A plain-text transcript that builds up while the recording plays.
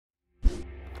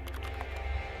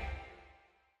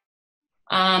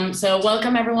So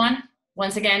welcome everyone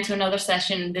once again to another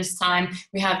session. This time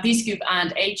we have D-Scoop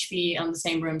and HP on the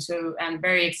same room, so I'm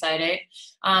very excited.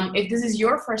 If this is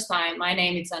your first time, my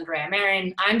name is Andrea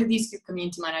Marin. I'm the D-Scoop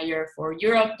Community Manager for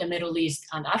Europe, the Middle East,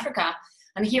 and Africa.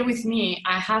 And here with me,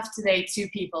 I have today two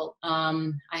people.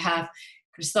 I have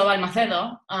Cristobal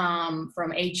Macedo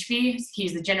from HP.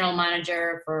 He's the General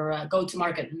Manager for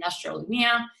Go-to-Market Industrial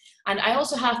EMEA. And I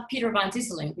also have Peter Van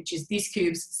Tisseling, which is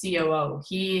D-Scoop's COO.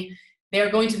 They're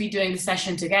going to be doing the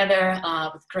session together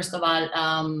with Cristobal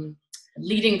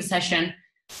leading the session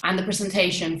and the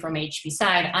presentation from HP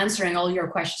side, answering all your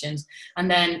questions.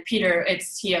 And then Peter,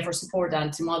 it's here for support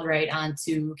and to moderate and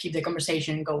to keep the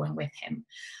conversation going with him.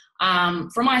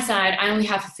 From my side, I only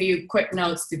have a few quick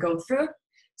notes to go through.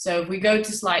 So if we go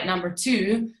to slide number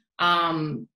 2,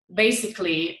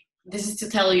 basically, this is to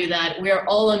tell you that we are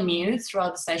all on mute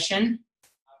throughout the session.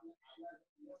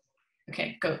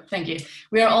 Okay, good, thank you.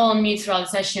 We are all on mute throughout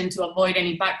the session to avoid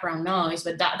any background noise,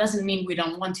 but that doesn't mean we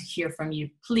don't want to hear from you.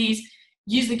 Please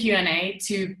use the Q&A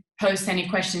to post any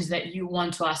questions that you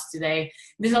want to ask today.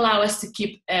 This allows us to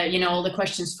keep all the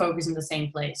questions focused in the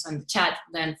same place, and the chat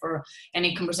then for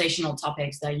any conversational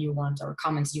topics that you want or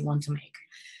comments you want to make.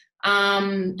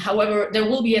 However, there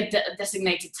will be a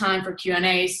designated time for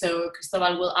Q&A, so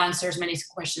Cristobal will answer as many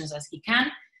questions as he can.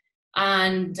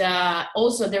 And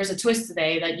also there's a twist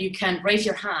today that you can raise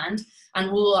your hand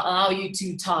and we'll allow you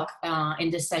to talk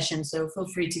in this session, so feel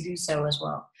free to do so as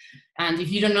well. And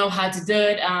if you don't know how to do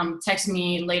it, text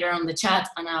me later on the chat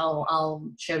and I'll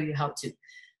show you how to.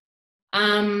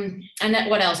 And then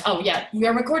what else? Oh yeah, we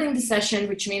are recording the session,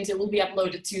 which means it will be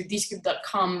uploaded to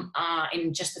dscoop.com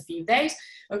in just a few days.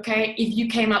 Okay, if you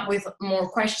came up with more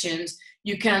questions,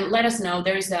 you can let us know.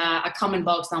 There is a comment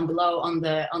box down below on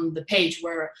the page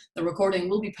where the recording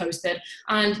will be posted,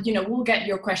 and we'll get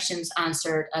your questions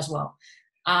answered as well.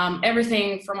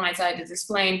 Everything from my side is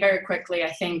explained very quickly.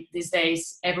 I think these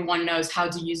days everyone knows how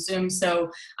to use Zoom, so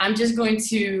I'm just going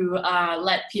to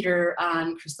let Peter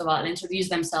and Cristobal introduce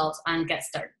themselves and get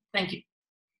started. Thank you.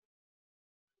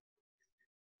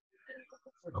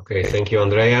 Okay, thank you,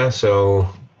 Andrea. So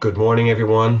good morning,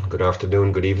 everyone. Good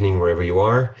afternoon, good evening, wherever you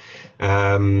are.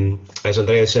 As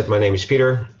Andrea said, my name is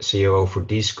Peter, COO for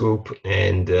D-Scoop,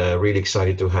 and really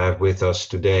excited to have with us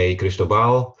today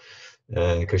Cristobal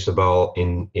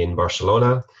in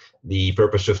Barcelona. The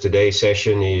purpose of today's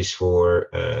session is for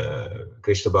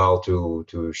Cristobal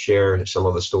to share some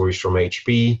of the stories from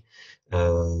HP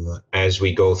as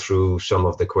we go through some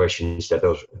of the questions that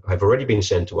have already been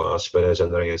sent to us. But as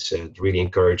Andrea said, really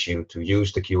encourage you to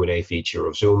use the Q&A feature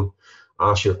of Zoom.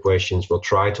 Ask your questions. We'll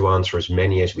try to answer as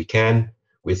many as we can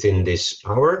within this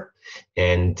hour.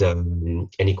 And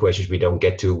any questions we don't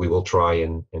get to, we will try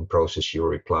and process your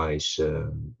replies,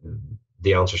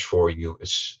 the answers for you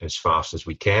as fast as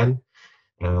we can.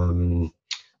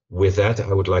 With that,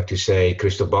 I would like to say,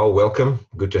 Cristobal, welcome.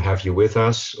 Good to have you with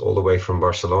us all the way from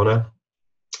Barcelona.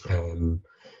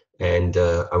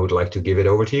 I would like to give it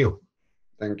over to you.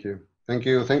 Thank you. Thank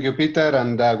you, Peter,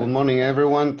 and good morning,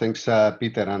 everyone. Thanks,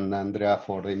 Peter and Andrea,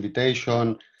 for the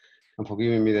invitation and for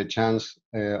giving me the chance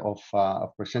of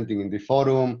presenting in the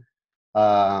forum.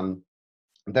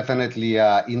 Definitely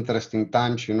interesting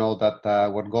times,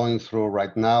 that we're going through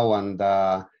right now, and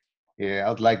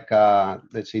I'd like,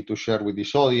 let's say, to share with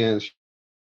this audience,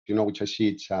 which I see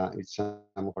it's some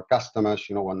of our customers,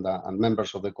 and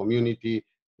members of the community,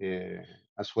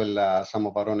 as well as some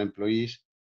of our own employees,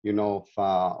 of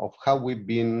how we've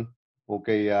been,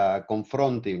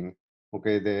 confronting,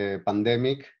 the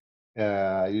pandemic.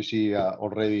 You see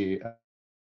already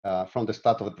from the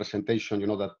start of the presentation,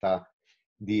 that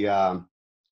the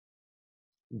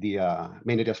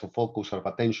main areas of focus or of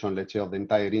attention, let's say, of the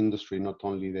entire industry, not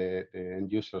only the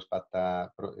end users, but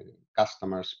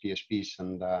customers, PSPs,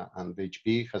 and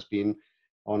HP, has been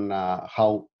on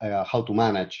how to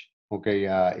manage,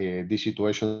 this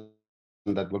situation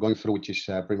that we're going through, which is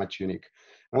pretty much unique.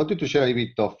 I wanted to share a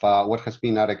bit of what has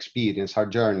been our experience, our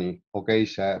journey, for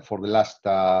the last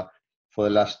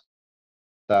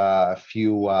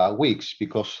few weeks,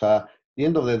 because at the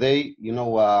end of the day,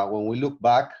 when we look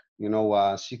back,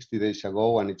 60 days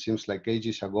ago, and it seems like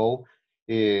ages ago,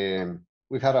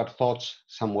 we had our thoughts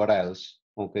somewhere else.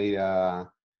 We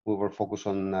were focused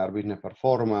on our business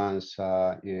performance,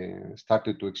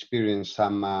 started to experience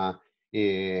some,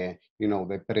 the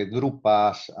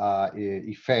pre-drupas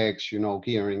effects,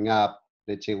 gearing up,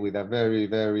 let's say, with a very,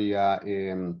 very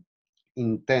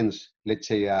intense, let's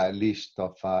say, list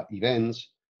of events,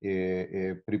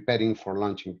 preparing for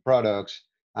launching products.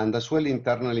 And as well,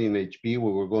 internally in HP, we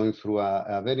were going through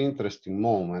a very interesting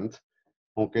moment,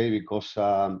 because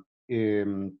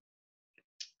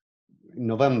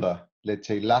November, let's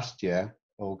say last year,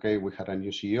 okay, we had a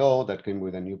new CEO that came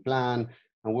with a new plan,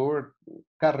 and we were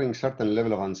carrying certain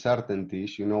level of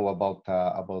uncertainties, about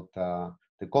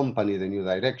the company, the new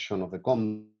direction of the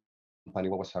company,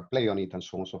 what was our play on it, and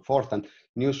so on and so forth. And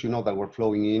news, that were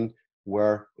flowing in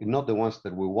were not the ones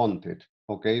that we wanted,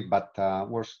 okay, but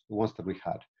were the ones that we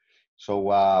had. So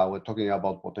we're talking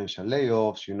about potential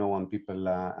layoffs, and people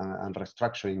and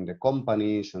restructuring the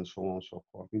companies and so on and so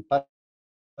forth. In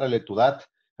parallel to that,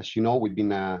 as you know, we've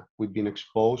been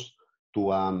exposed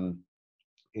to a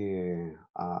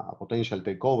potential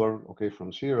takeover, okay,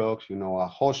 from Xerox, a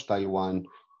hostile one,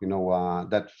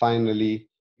 that finally,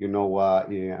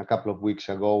 a couple of weeks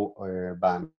ago,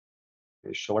 banned.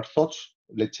 So our thoughts,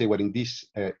 let's say, were in these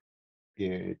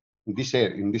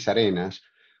arenas,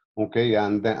 okay,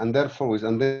 and therefore,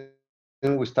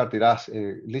 then we started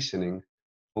listening,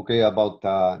 okay, about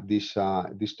this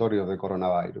story of the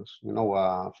coronavirus.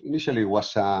 Initially it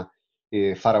was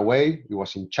far away. It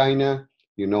was in China.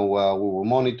 We were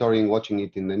monitoring, watching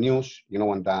it in the news.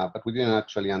 But we didn't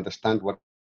actually understand what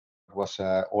was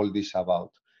all this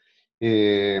about.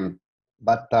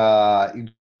 But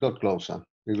it got closer.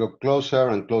 It got closer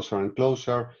and closer and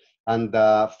closer. And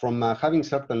from having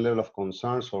certain level of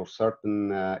concerns or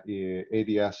certain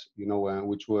areas,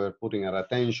 which we're putting our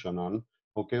attention on,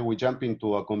 okay, we jump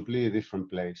into a completely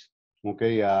different place,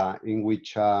 okay, in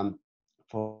which for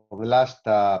the last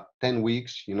 10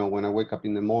 weeks, when I wake up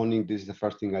in the morning, this is the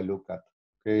first thing I look at.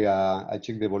 Okay, I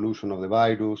check the evolution of the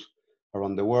virus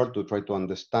around the world to try to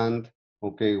understand,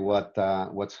 okay,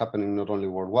 what's happening not only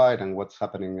worldwide and what's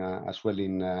happening as well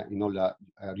in all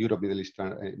Europe, Middle East,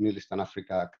 and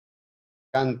Africa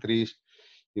countries.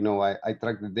 I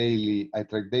track daily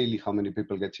how many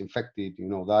people gets infected,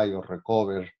 die or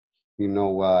recover,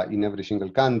 in every single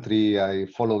country. I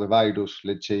follow the virus,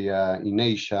 let's say, in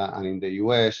Asia and in the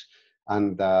US,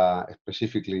 and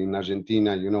specifically in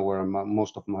Argentina, where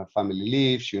most of my family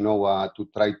lives, to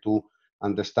try to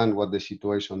understand what the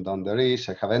situation down there is.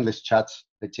 I have endless chats,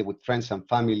 let's say, with friends and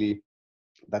family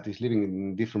that is living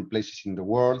in different places in the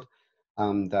world.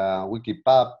 And we keep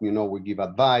up, we give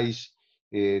advice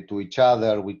to each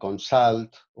other, we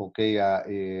consult, okay,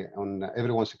 on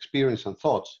everyone's experience and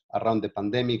thoughts around the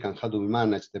pandemic and how do we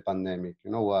manage the pandemic,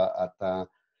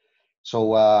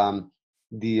 so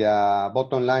the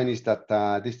bottom line is that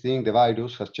this thing, the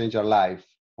virus, has changed our life,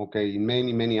 okay, in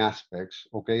many, many aspects,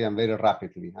 okay, and very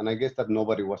rapidly. And I guess that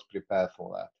nobody was prepared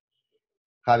for that.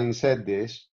 Having said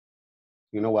this,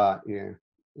 we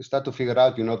start to figure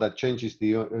out, that change is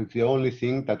the only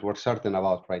thing that we're certain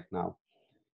about right now,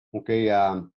 okay,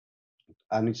 and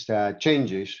it's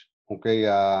changes, okay,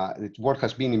 the world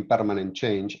has been in permanent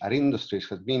change, our industries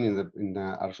has been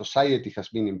our society has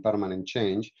been in permanent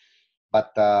change,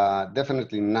 but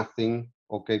definitely nothing,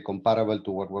 okay, comparable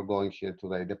to what we're going here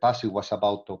today. The past, it was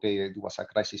about, okay, it was a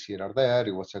crisis here or there,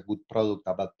 it was a good product,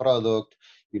 a bad product,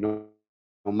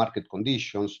 market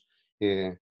conditions,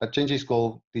 but changes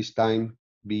go this time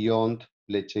beyond,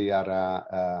 let's say,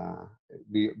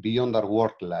 beyond our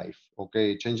work life,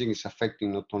 okay? Changing is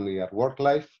affecting not only our work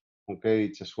life, okay,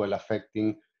 it's as well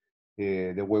affecting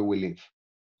the way we live,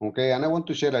 okay? And I want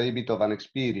to share a little bit of an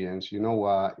experience,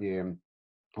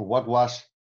 what was,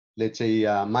 let's say,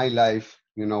 my life,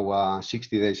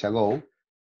 60 days ago,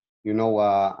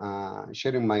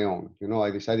 sharing my own. I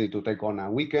decided to take on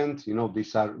a weekend.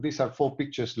 These are 4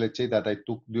 pictures, let's say, that I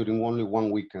took during only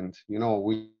one weekend.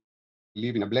 We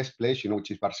live in a blessed place,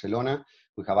 which is Barcelona.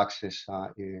 We have access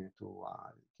to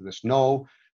the snow,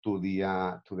 to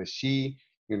the sea.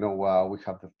 We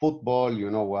have the football.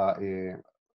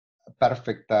 A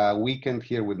perfect weekend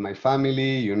here with my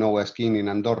family. Skiing in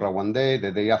Andorra one day,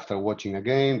 the day after watching a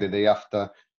game, the day after.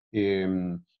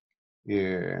 In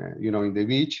the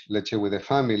beach, let's say, with the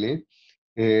family.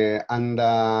 And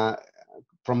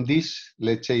from this,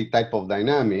 let's say, type of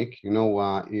dynamic,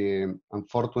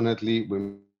 unfortunately,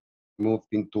 we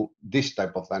moved into this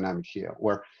type of dynamic here,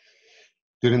 where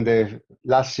during the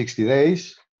last 60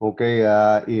 days, okay,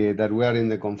 that we are in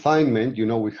the confinement,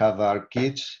 we have our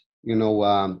kids,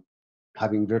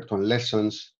 having virtual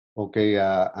lessons, okay,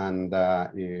 and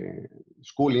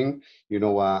schooling,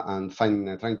 and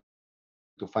trying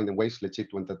to find the ways, let's say,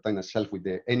 to entertain ourselves with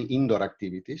any indoor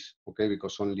activities, okay,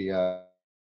 because only now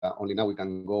we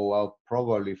can go out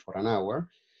probably for an hour,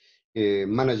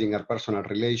 managing our personal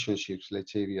relationships,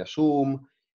 let's say, via Zoom,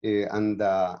 and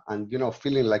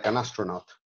feeling like an astronaut,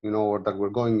 or that we're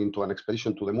going into an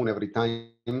expedition to the moon every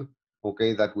time,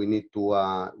 okay, that we need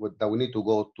to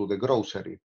go to the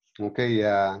grocery,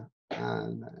 okay.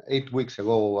 8 weeks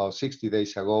ago, or 60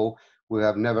 days ago, we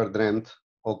have never dreamt,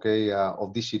 okay,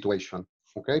 of this situation.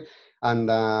 Okay, and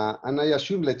I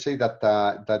assume, let's say that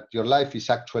that your life is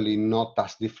actually not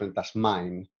as different as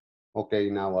mine, okay,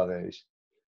 nowadays.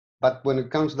 But when it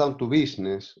comes down to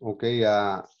business, okay,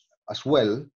 as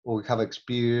well, we have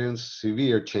experienced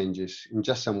severe changes in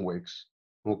just some weeks.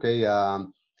 Okay,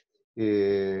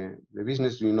 the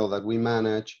business, you know, that we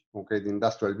manage, okay, the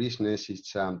industrial business,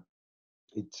 it's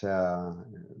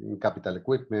in capital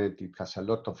equipment. It has a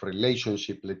lot of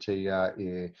relationship, let's say,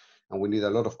 and we need a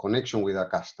lot of connection with our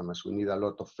customers. We need a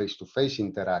lot of face-to-face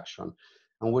interaction,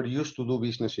 and we're used to do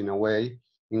business in a way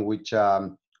in which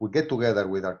we get together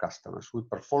with our customers. We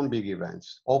perform big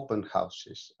events, open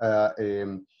houses,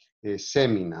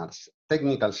 seminars,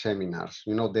 technical seminars.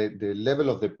 You know, the level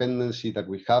of dependency that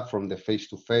we have from the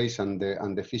face-to-face and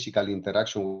the physical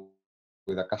interaction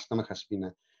with a customer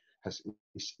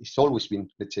it's always been,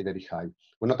 let's say, very high.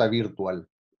 We're not a virtual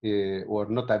or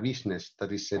not a business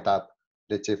that is set up,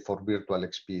 let's say, for virtual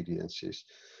experiences.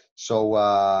 So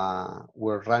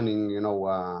we're running, you know,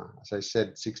 as I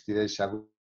said, 60 days ago,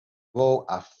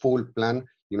 a full plan,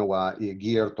 you know,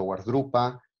 geared towards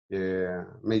Drupa,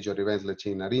 major events, let's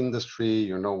say, in our industry,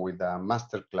 you know, with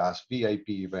masterclass, VIP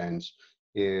events,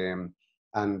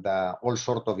 and all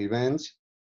sorts of events,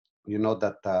 you know,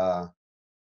 that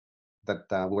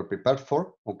we were prepared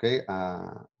for, okay,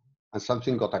 and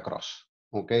something got across,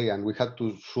 okay, and we had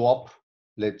to swap,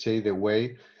 let's say, the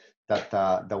way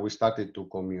that we started to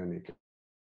communicate,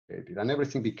 and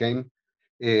everything became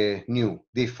new,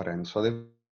 different. So the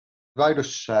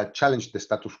virus challenged the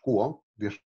status quo,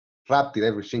 disrupted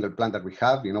every single plan that we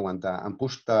have, you know, and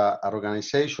pushed our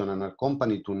organization and our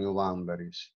company to new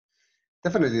boundaries.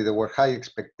 Definitely, there were high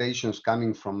expectations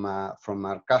coming from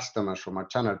our customers, from our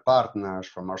channel partners,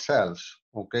 from ourselves.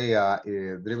 Okay,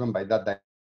 driven by that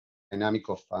dynamic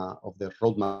of the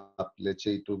roadmap, let's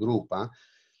say, to Drupa.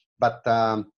 But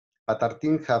our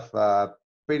team have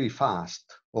pretty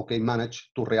fast, okay,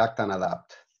 managed to react and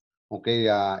adapt. Okay,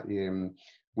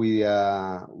 we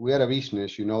are a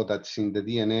business, you know, that's in the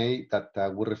DNA that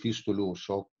we refuse to lose.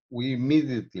 So we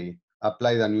immediately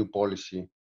applied a new policy.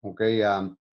 Okay,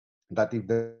 that if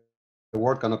the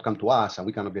work cannot come to us and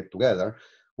we cannot get together,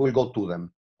 we'll go to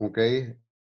them. Okay,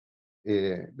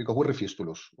 because we refuse to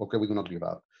lose. Okay, we do not give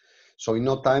up. So in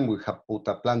no time, we have put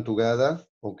a plan together,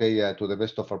 okay, to the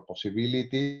best of our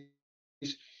possibilities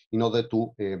in order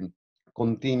to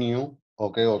continue,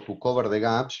 okay, or to cover the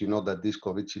gaps, you know, that this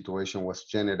COVID situation was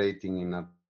generating in our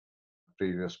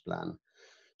previous plan.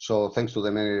 So thanks to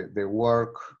the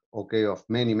work, okay, of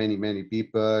many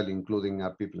people, including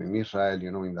people in Israel,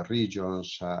 you know, in the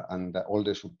regions and all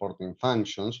the supporting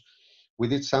functions, we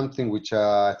did something which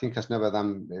I think has never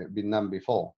been done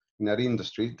before in our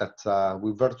industry, that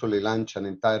we virtually launched an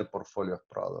entire portfolio of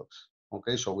products.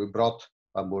 Okay, so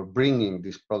we're bringing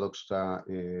these products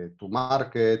to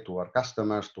market, to our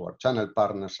customers, to our channel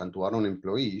partners, and to our own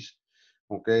employees.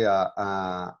 Okay,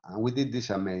 and we did this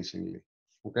amazingly.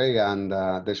 Okay, and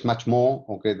there's much more,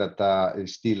 okay, that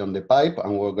is still on the pipe,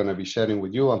 and we're going to be sharing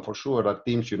with you, and for sure our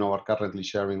teams, you know, are currently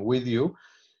sharing with you,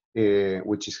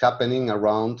 which is happening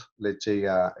around, let's say,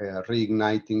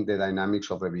 reigniting the dynamics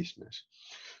of the business.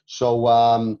 So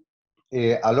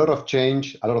a lot of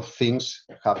change, a lot of things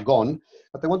have gone,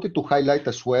 but I wanted to highlight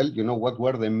as well, you know, what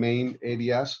were the main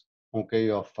areas, okay,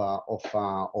 of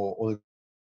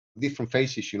different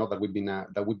phases, you know, that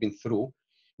we've been through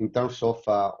in terms of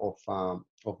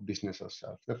business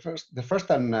itself. The first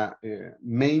and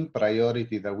main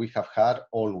priority that we have had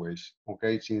always,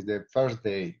 okay, since the first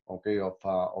day, okay,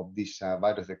 of this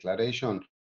virus declaration,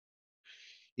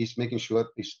 is making sure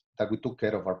that we took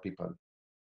care of our people,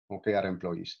 okay, our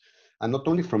employees, and not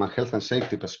only from a health and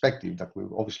safety perspective, that we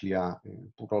obviously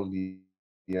put all the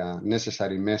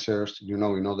necessary measures, you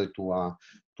know, in order to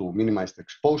minimize the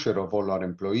exposure of all our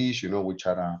employees, you know, which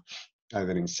are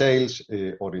either in sales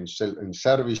or in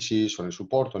services or in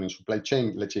support or in supply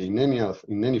chain, let's say in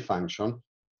any function,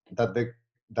 that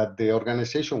the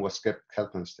organization was kept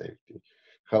health and safe.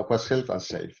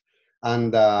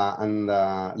 And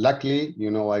luckily,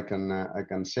 you know, I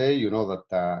can say, you know,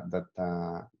 that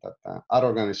our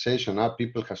organization, our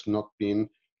people, has not been,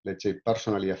 let's say,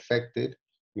 personally affected,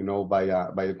 you know, by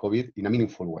the COVID in a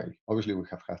meaningful way. Obviously, we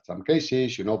have had some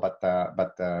cases, you know, but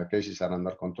cases are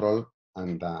under control,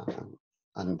 and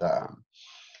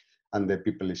the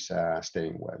people is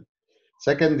staying well.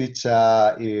 Second, it's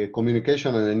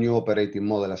communication and a new operating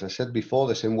model. As I said before,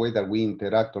 the same way that we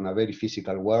interact on a very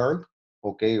physical world,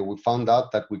 okay, we found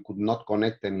out that we could not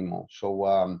connect anymore.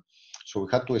 So we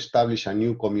had to establish a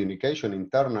new communication,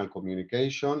 internal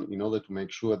communication, in order to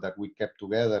make sure that we kept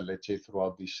together, let's say,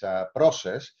 throughout this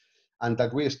process, and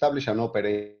that we establish an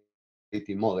operating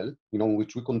model, in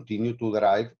which we continue to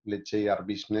drive, let's say, our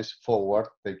business forward,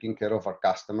 taking care of our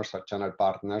customers, our channel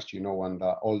partners, and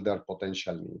all their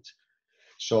potential needs.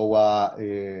 So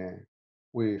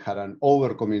we had an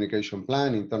over communication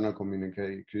plan, internal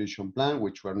communication plan,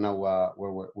 which we're now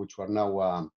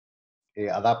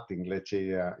adapting, let's say,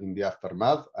 in the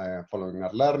aftermath, following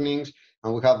our learnings,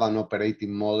 and we have an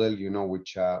operating model,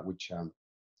 which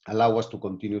allow us to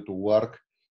continue to work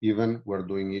even we're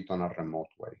doing it on a remote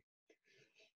way.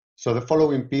 So the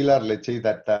following pillar, let's say,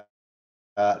 that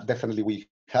definitely we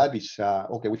had is,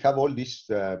 okay, we have all these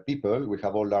people, we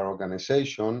have all our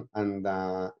organization, and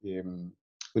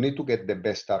we need to get the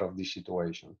best out of this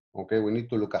situation. Okay, we need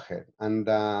to look ahead. And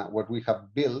what we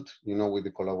have built, with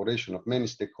the collaboration of many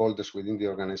stakeholders within the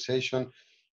organization,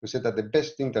 we said that the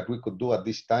best thing that we could do at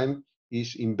this time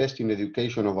is invest in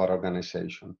education of our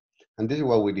organization. And this is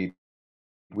what we did.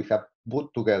 We have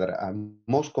put together a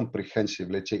most comprehensive,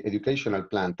 let's say, educational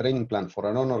plan, training plan for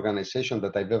our own organization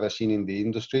that I've ever seen in the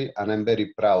industry, and I'm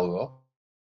very proud of,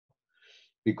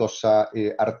 because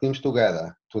our teams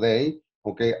together today,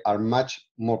 okay, are much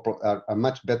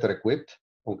better equipped,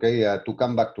 okay, to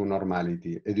come back to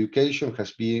normality. Education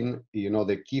has been,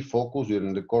 the key focus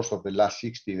during the course of the last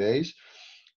 60 days.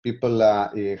 People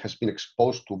has been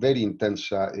exposed to very intense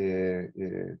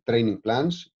training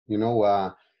plans,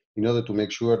 in order to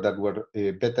make sure that we're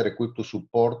better equipped to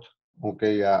support,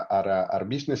 okay, our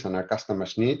business and our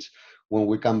customers' needs when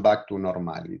we come back to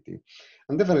normality.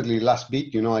 And definitely last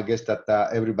bit, I guess that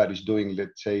everybody's doing,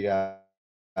 let's say, a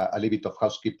little bit of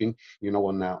housekeeping,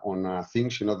 on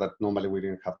things, that normally we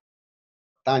didn't have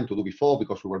time to do before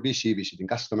because we were busy visiting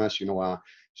customers,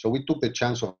 so we took the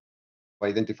chance of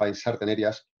identifying certain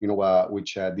areas,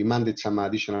 which demanded some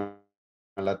additional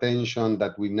attention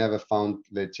that we never found,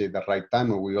 let's say, the right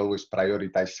time, or we always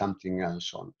prioritize something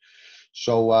else on.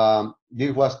 So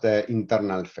this was the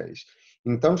internal phase.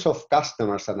 In terms of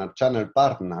customers and our channel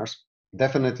partners,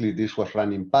 definitely this was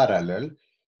running parallel.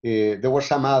 There were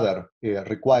some other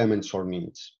requirements or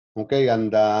needs. Okay,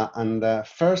 and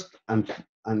first and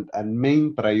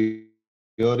main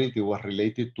priority was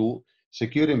related to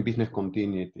securing business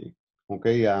continuity.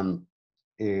 Okay,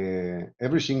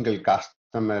 every single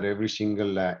customer, every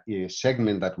single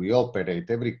segment that we operate,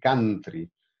 every country,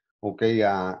 okay,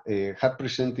 had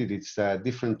presented its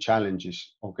different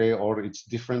challenges, okay, or its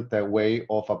different way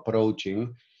of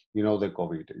approaching, the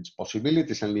COVID, its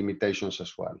possibilities and limitations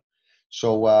as well.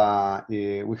 So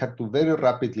we had to very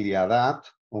rapidly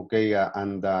adapt, okay,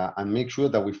 and make sure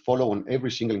that we follow on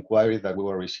every single inquiry that we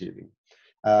were receiving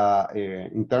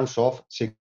in terms of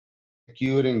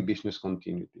securing business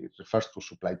continuity. It refers to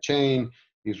supply chain.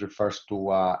 It refers to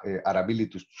our ability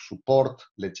to support,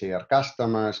 let's say, our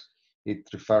customers. It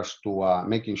refers to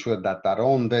making sure that our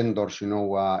own vendors,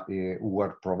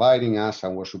 were providing us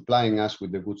and were supplying us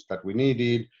with the goods that we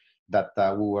needed, that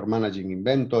we were managing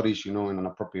inventories, in an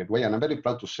appropriate way. And I'm very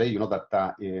proud to say,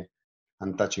 that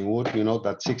I'm touching wood,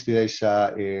 that 60 days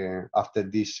after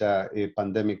this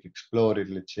pandemic exploded,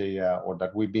 let's say, or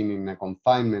that we've been in a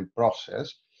confinement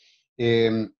process,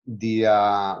 we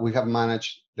have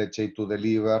managed, let's say, to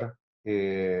deliver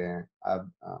a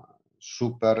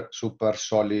super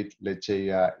solid, let's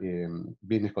say,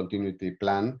 business continuity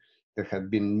plan that has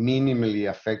been minimally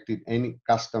affected. Any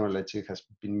customer, let's say, has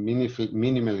been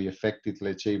minimally affected,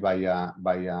 let's say, by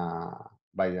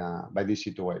this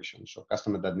situation. So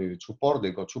customers that needed support,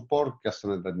 they got support.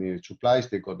 Customers that needed supplies,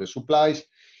 they got the supplies,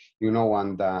 and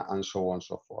so on and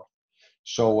so forth.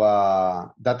 So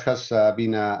that has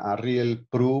been a real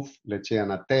proof, let's say,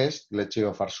 and a test, let's say,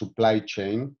 of our supply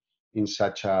chain in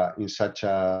such a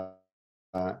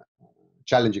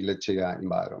challenging, let's say,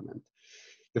 environment.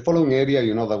 The following area,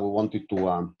 that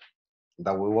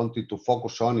we wanted to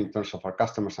focus on in terms of our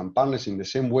customers and partners, in the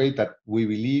same way that we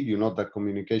believe, that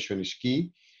communication is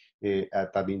key.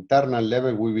 At an internal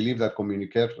level, we believe that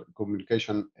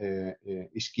communication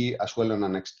is key as well in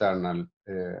an external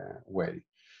way.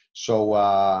 So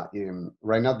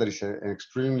right now there is an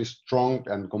extremely strong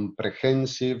and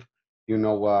comprehensive,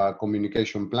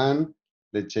 communication plan,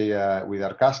 let's say, with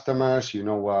our customers.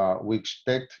 We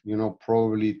expect,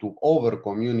 probably to over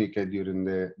communicate during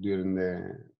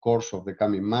the course of the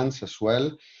coming months as well,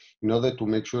 in order to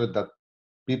make sure that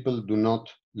people do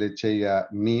not, let's say,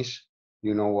 miss,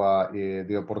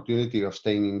 the opportunity of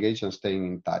staying engaged and staying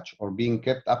in touch, or being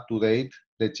kept up to date,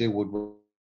 let's say, with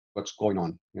what's going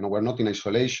on. We're not in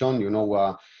isolation.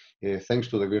 Thanks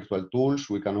to the virtual tools,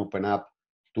 we can open up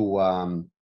to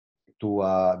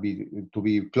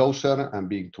be closer and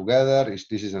being together.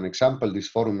 This is an example. This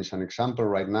forum is an example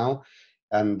right now,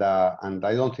 and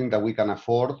I don't think that we can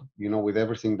afford, with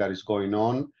everything that is going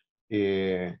on,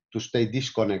 to stay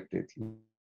disconnected,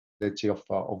 let's say, of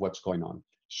what's going on.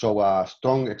 So a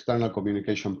strong external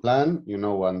communication plan,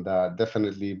 and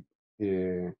definitely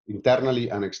internally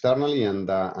and externally, and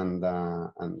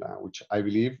which I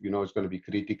believe, is going to be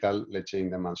critical, let's say, in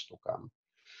the months to come.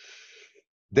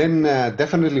 Then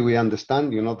definitely we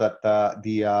understand, that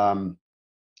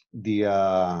the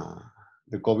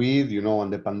COVID,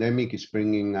 and the pandemic is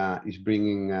bringing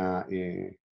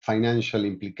financial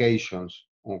implications.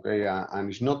 Okay, and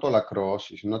it's not all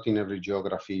across. It's not in every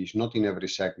geography. It's not in every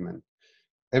segment.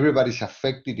 Everybody's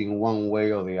affected in one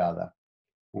way or the other.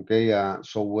 Okay,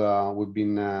 so we've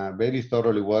been very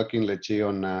thoroughly working, let's say,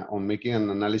 on making an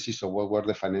analysis of what were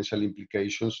the financial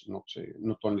implications, not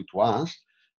only to us,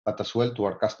 but as well to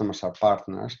our customers, our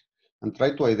partners, and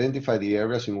try to identify the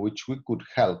areas in which we could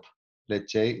help,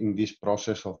 let's say, in this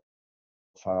process of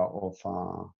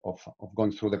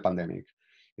going through the pandemic.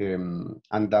 And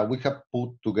we have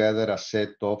put together a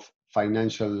set of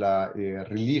financial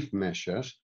relief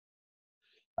measures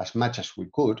as much as we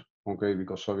could, okay,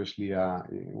 because obviously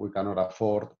we cannot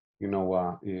afford,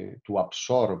 to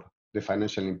absorb the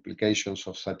financial implications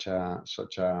of such a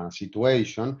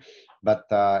situation, but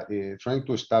trying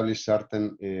to establish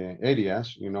certain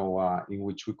areas, in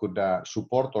which we could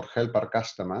support or help our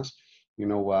customers,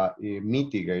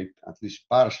 mitigate, at least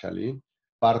partially,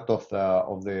 part of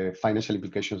the financial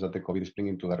implications that the COVID is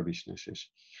bringing to their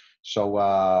businesses. So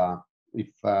if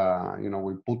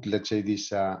we put, let's say,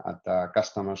 this at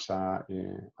customers'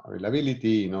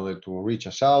 availability in order to reach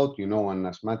us out, and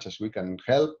as much as we can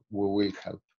help, we will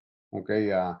help.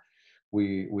 Okay,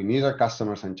 we need our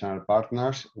customers and channel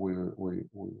partners. We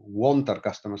want our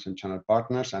customers and channel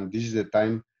partners, and this is the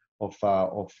time of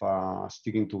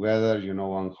sticking together,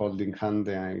 and holding hand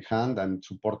in hand and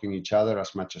supporting each other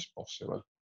as much as possible.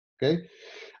 Okay,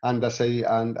 and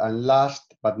and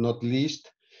last but not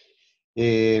least,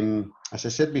 as I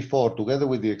said before, together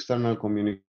with the external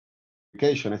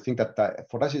communication, I think that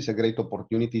for us it's a great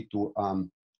opportunity to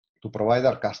provide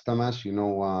our customers,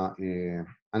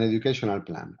 an educational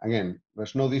plan. Again,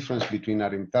 there's no difference between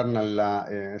our internal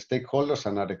stakeholders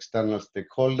and our external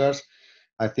stakeholders.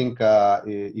 I think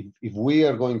if we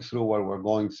are going through what we're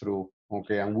going through,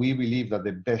 okay, and we believe that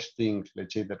the best thing,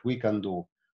 let's say, that we can do,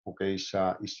 okay, is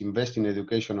invest in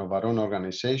education of our own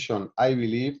organization, I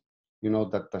believe,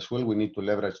 that as well we need to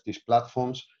leverage these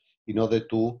platforms in order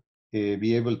to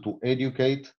be able to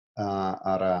educate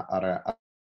our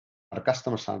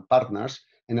customers and partners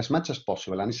in as much as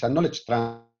possible. And it's a knowledge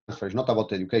transfer. It's not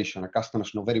about education. Our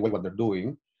customers know very well what they're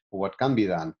doing or what can be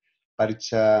done. But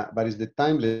it's the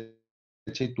time,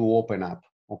 let's say, to open up.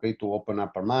 Okay, to open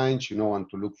up our minds, and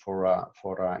to look for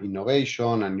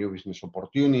innovation and new business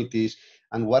opportunities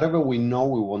and whatever we know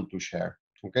we want to share.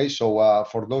 Okay, so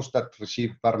for those that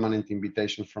receive permanent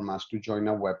invitations from us to join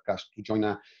a webcast, to join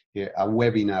a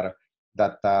webinar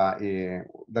that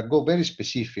go very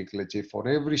specific, let's say, for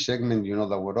every segment,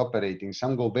 that we're operating.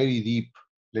 Some go very deep,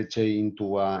 let's say,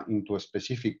 into a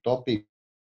specific topic.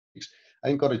 I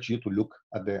encourage you to look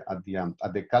at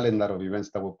the calendar of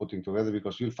events that we're putting together,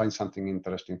 because you'll find something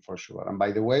interesting for sure. And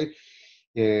by the way,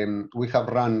 we have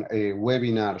run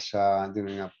webinars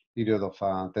during a period of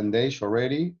 10 days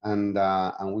already, and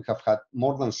we have had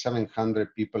more than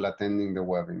 700 people attending the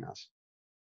webinars.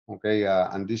 Okay,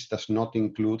 and this does not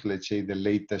include, let's say, the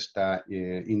latest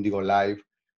Indigo Live,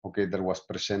 okay, that was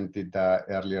presented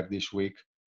earlier this week,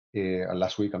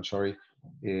 last week, I'm sorry,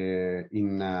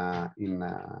 in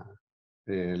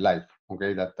live.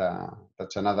 Okay,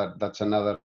 that's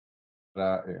another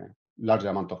large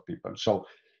amount of people. So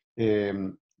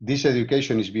this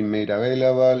education is being made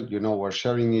available. We're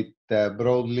sharing it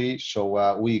broadly,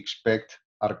 so we expect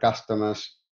our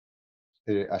customers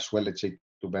as well, let's say,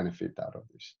 to benefit out of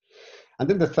this. And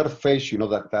then the third phase,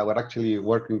 that we're actually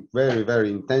working very, very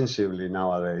intensively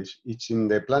nowadays, it's in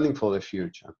the planning for the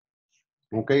future.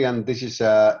 Okay, and this is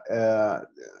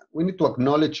we need to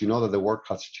acknowledge, that the world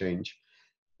has changed.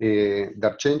 There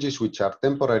are changes which are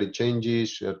temporary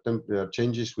changes, there are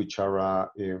changes which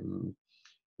are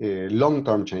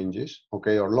long-term changes,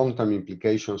 okay, or long-term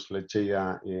implications, let's say,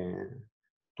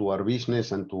 to our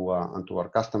business and to our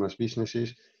customers'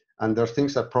 businesses. And there are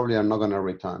things that probably are not going to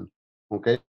return,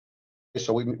 okay?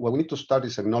 So what we need to start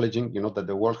is acknowledging, that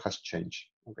the world has changed,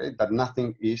 okay? That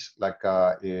nothing is like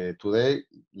today,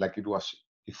 like it was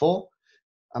before.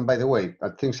 And by the way,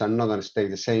 things are not going to stay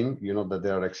the same, that they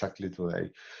are exactly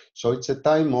today. So it's a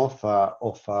time of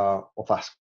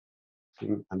asking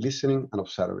and listening and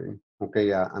observing,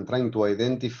 okay, and trying to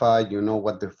identify,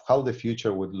 how the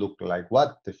future would look like,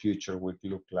 what the future would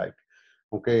look like,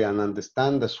 okay, and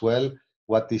understand as well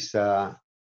what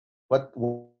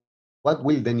what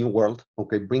will the new world,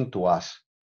 okay, bring to us,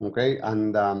 okay,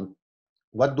 and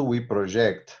what do we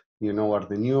project, are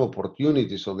the new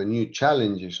opportunities or the new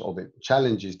challenges or the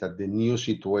challenges that the new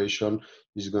situation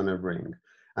is going to bring.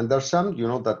 And there's some,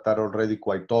 that are already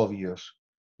quite obvious,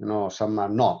 some are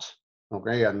not,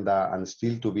 okay, and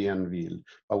still to be unveiled.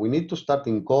 But we need to start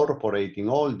incorporating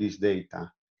all this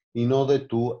data in order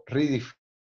to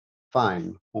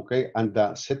redefine, okay,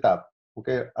 and set up,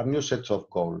 okay, a new sets of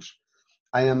goals.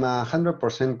 I am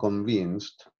 100%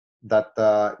 convinced that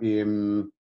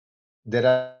there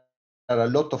are a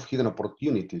lot of hidden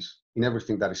opportunities in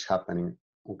everything that is happening.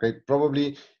 Okay,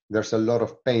 probably there's a lot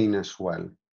of pain as well.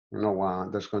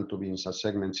 There's going to be in some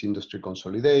segments industry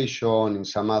consolidation. In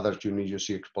some others, you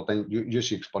see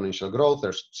exponential growth.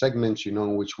 There's segments,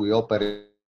 in which we operate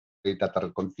that are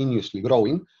continuously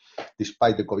growing,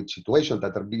 despite the COVID situation,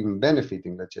 that are being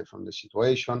benefiting, let's say, from the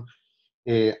situation.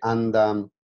 And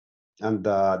there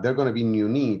are going to be new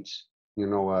needs.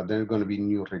 There are going to be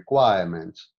new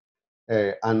requirements.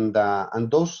 And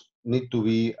those need to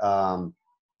be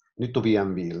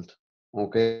unveiled,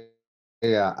 okay?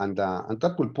 And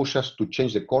that will push us to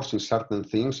change the course in certain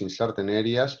things, in certain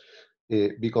areas,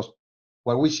 because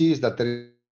what we see is that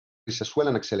there is as well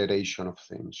an acceleration of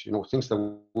things. Things that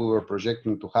we were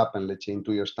projecting to happen, let's say, in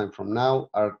 2 years' time from now,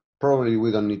 are probably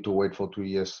we don't need to wait for 2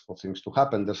 years for things to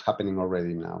happen. That's happening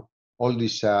already now. All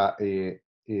these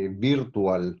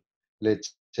virtual,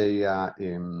 let's say,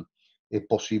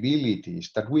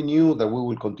 possibilities that we knew that we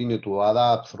will continue to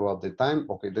adapt throughout the time.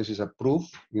 Okay, this is a proof,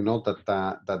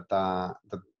 that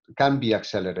can be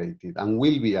accelerated and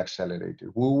will be accelerated.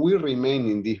 We will remain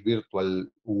in this virtual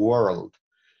world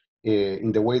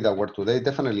in the way that we're today?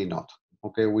 Definitely not.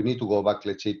 Okay, we need to go back,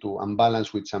 let's say, to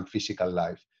unbalance with some physical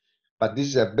life. But this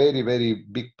is a very, very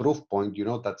big proof point,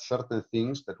 that certain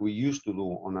things that we used to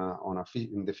do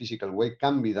in the physical way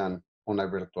can be done on a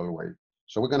virtual way.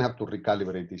 So we're going to have to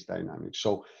recalibrate this dynamic.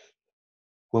 So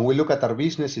when we look at our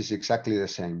business, it's exactly the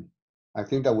same. I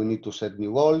think that we need to set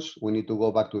new goals. We need to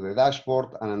go back to the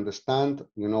dashboard and understand,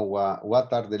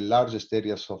 what are the largest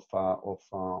areas of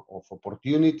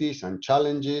opportunities and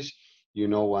challenges,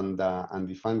 and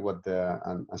define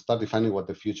and start defining what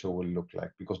the future will look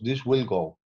like, because this will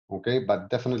go, okay, but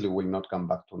definitely will not come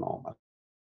back to normal.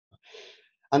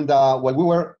 And while we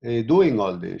were doing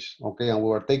all this, okay, and we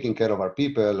were taking care of our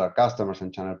people, our customers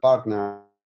and channel partners,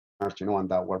 and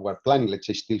we're planning, let's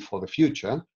say, still for the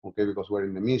future, okay, because we're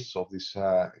in the midst of this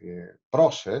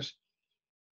process,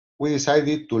 we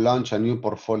decided to launch a new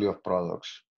portfolio of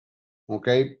products,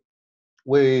 okay?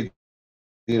 We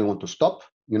didn't want to stop,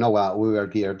 we were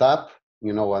geared up,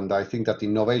 and I think that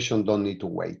innovation don't need to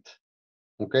wait,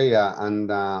 okay? And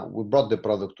we brought the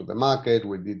product to the market,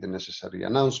 we did the necessary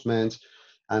announcements,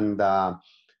 and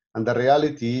the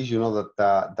reality is,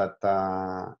 that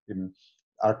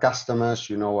our customers,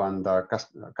 and our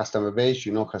customer base,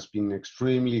 has been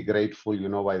extremely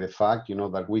grateful, by the fact,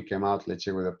 that we came out, let's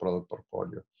say, with a product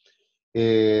portfolio.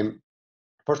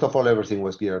 First of all, everything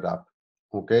was geared up,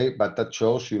 okay? But that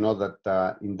shows,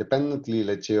 that independently,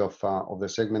 let's say, of the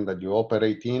segment that you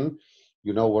operate in,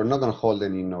 we're not going to hold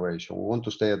any innovation. We want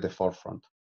to stay at the forefront,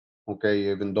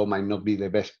 okay? Even though might not be the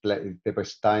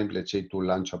best time, let's say, to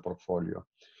launch a portfolio.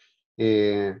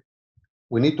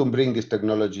 We need to bring this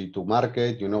technology to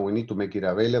market, we need to make it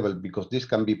available, because this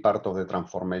can be part of the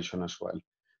transformation as well.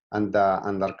 And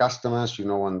our customers,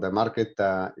 and the market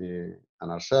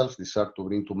and ourselves deserve to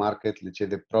bring to market, let's say,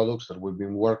 the products that we've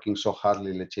been working so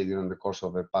hardly, let's say, during the course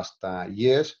of the past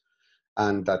years,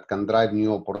 and that can drive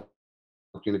new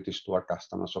opportunities to our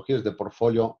customers. So here's the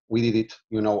portfolio. We did it,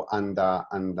 and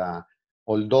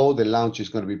although the launch is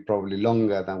going to be probably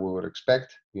longer than we would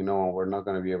expect, we're not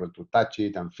going to be able to touch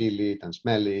it and feel it and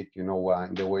smell it, in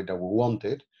the way that we want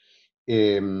it.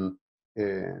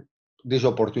 This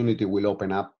opportunity will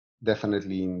open up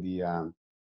definitely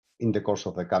in the course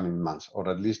of the coming months, or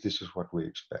at least this is what we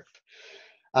expect.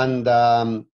 And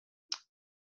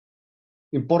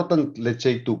important, let's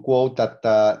say, to quote that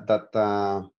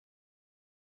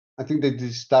I think that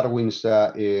this Darwin's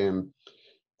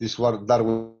this what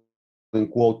Darwin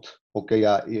quote, okay,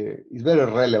 is very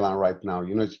relevant right now.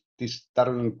 This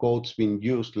Darwin quote's been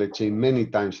used, let's say, many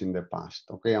times in the past,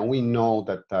 okay, and we know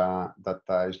that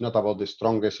it's not about the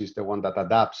strongest, it's the one that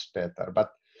adapts better. But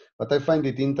what I find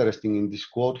it interesting in this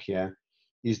quote here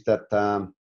is that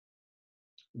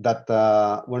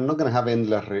we're not going to have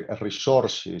endless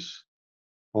resources,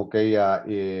 okay,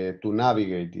 to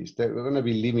navigate this. There are going to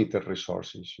be limited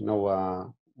resources,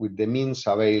 with the means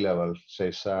available,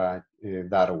 says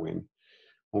Darwin.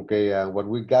 Okay, what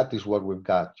we got is what we've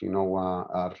got,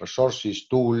 resources,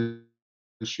 tools,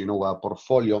 a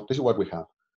portfolio. This is what we have.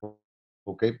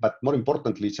 Okay, but more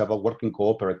importantly, it's about working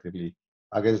cooperatively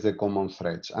against the common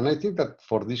threats. And I think that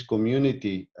for this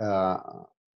community,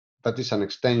 that is an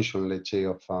extension, let's say,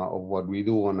 of what we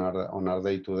do on our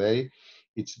day-to-day.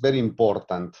 It's very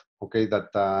important, okay,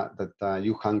 that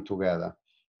you hang together,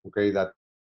 okay, that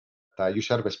you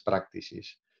share best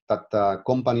practices, that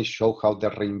companies show how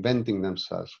they're reinventing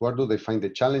themselves. Where do they find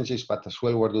the challenges, but as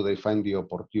well, where do they find the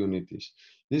opportunities?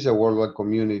 This is a worldwide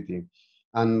community,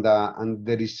 and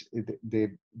there is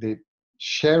the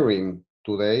sharing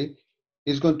today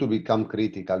is going to become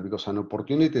critical, because an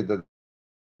opportunity that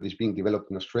is being developed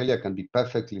in Australia can be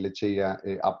perfectly, let's say,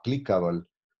 applicable,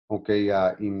 okay,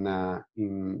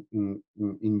 in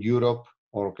Europe,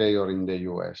 okay, or in the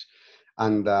US,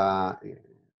 and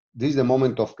this is the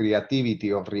moment of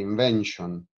creativity, of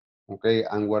reinvention, okay,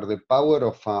 and where the power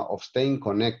of staying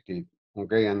connected,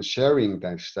 okay, and sharing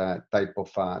this type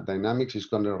of dynamics is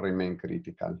going to remain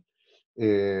critical.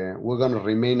 We're going to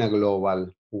remain a global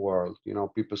world.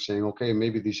 People saying, okay,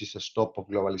 maybe this is a stop of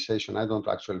globalization. I don't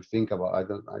actually think about. I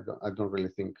don't really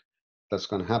think that's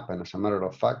going to happen. As a matter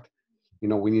of fact,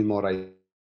 we need more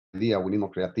idea. We need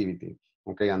more creativity.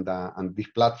 Okay, and this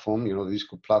platform, the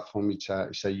Disco platform, it's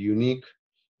a unique,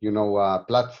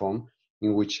 platform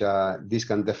in which this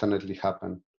can definitely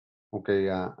happen. Okay,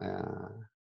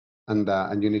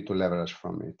 and you need to leverage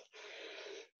from it.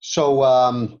 So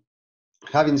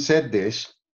having said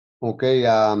this, okay,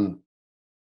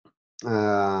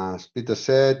 as Peter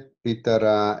said,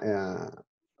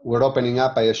 we're opening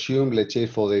up, I assume, let's say,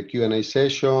 for the Q&A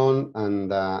session,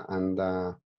 and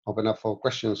open up for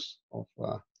questions of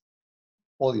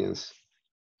audience.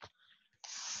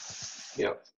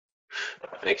 Yeah.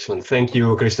 Excellent. Thank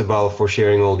you, Cristobal, for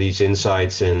sharing all these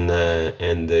insights and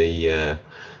the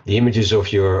images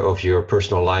of your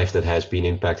personal life that has been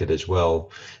impacted as well.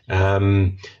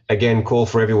 Again, call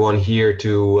for everyone here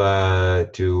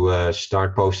to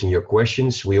start posting your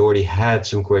questions. We already had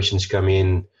some questions come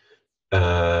in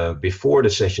before the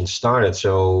session started,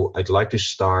 so I'd like to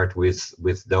start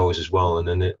with those as well. And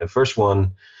then the first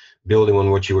one, building on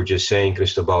what you were just saying,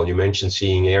 Cristobal, you mentioned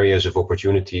seeing areas of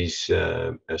opportunities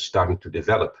starting to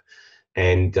develop.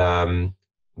 And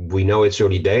we know it's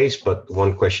early days, but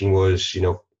one question was,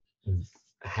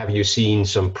 have you seen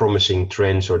some promising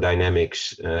trends or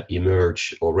dynamics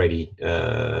emerge already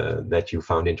that you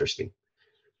found interesting?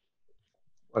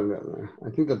 Well, I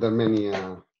think that there are many,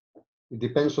 it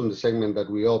depends on the segment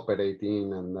that we operate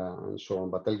in and so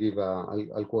on, but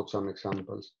I'll quote some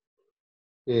examples.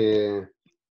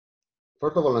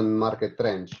 First of all, on market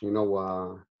trends, with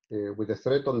the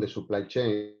threat on the supply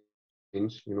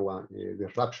chains,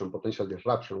 disruption, potential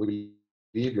disruption, we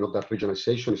believe, that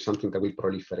regionalization is something that will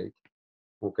proliferate.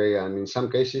 Okay, and in some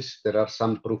cases, there are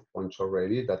some proof points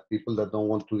already that people that don't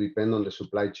want to depend on the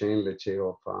supply chain, let's say,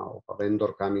 of a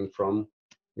vendor coming from,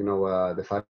 the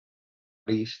Far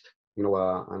East,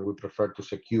 and we prefer to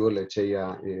secure, let's say,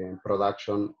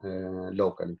 production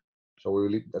locally. So we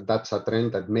believe that that's a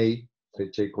trend that may,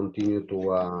 let's say, continue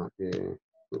to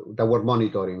that we're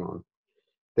monitoring on.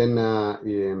 Then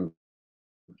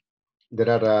there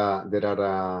are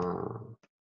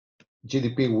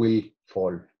GDP will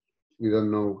fall. We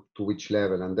don't know to which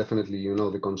level, and definitely,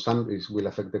 the consumption will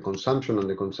affect the consumption, and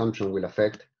the consumption will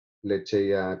affect, let's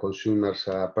say, consumers'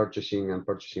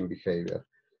 purchasing behavior.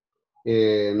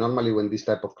 Normally, when this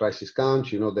type of crisis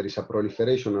comes, there is a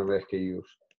proliferation of SKUs.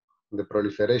 The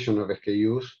proliferation of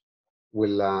SKUs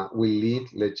will lead,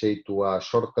 let's say, to a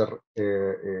shorter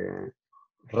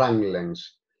run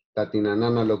lengths. That in an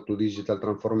analog to digital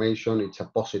transformation, it's a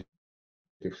positive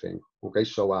thing. Okay,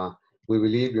 so we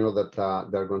believe, that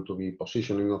there are going to be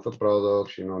positioning of the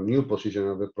products, new positioning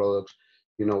of the products,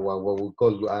 what we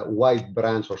call white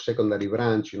brands or secondary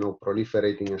brands,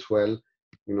 proliferating as well,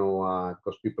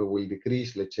 because people will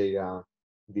decrease, let's say,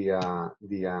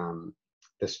 the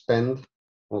spend,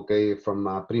 okay,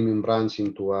 from premium brands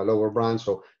into lower brands.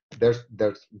 So there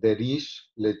is,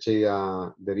 let's say,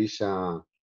 there is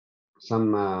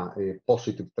some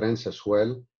positive trends as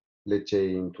well, let's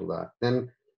say, into that.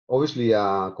 Then obviously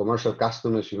commercial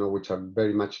customers, which are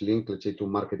very much linked, let's say, to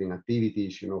marketing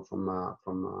activities, from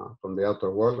the outer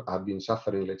world, have been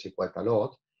suffering, let's say, quite a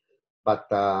lot. But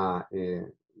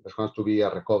there's going to be a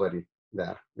recovery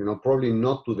there. Probably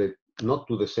not to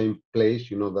the same place,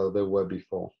 that they were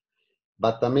before.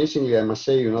 But amazingly, I must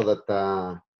say,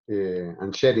 that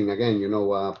and sharing again,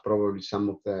 probably some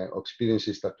of the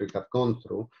experiences that we have gone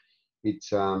through. It's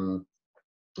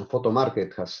photo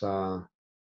market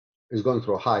is going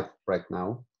through a hype right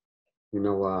now.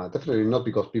 Definitely not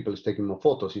because people is taking more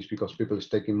photos, it's because people is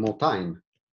taking more time,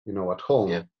 at home.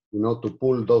 Yeah. to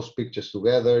pull those pictures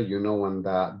together, and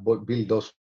build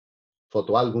those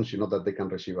photo albums, that they can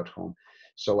receive at home.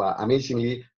 So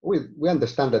amazingly, we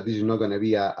understand that this is not going to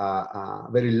be a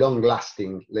very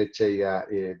long-lasting, let's say,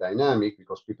 dynamic,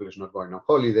 because people is not going on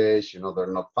holidays, they're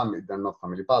not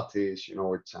family parties,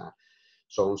 it's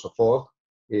so on and so forth.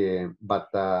 But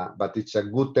it's a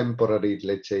good temporary,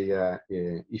 let's say,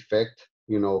 effect,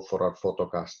 for our photo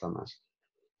customers.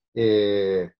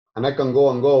 And I can go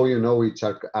and go, which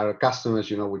are our customers,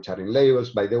 which are in labels.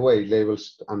 By the way,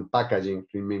 labels and packaging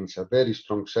remains a very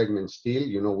strong segment still.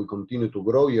 We continue to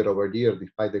grow year over year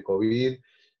despite the COVID.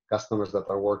 Customers that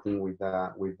are working with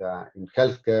in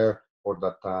healthcare, or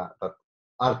that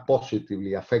are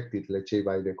positively affected, let's say,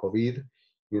 by the COVID,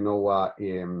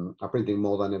 are printing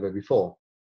more than ever before.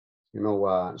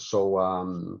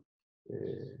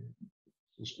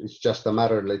 It's just a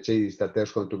matter, let's say, is that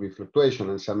there's going to be fluctuation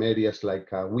in some areas.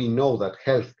 Like we know that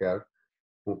healthcare,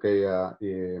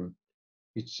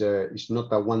 it's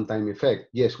not a one-time effect.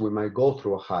 Yes, we might go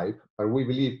through a hype, but we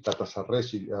believe that as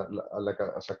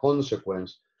a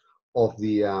consequence of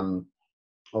the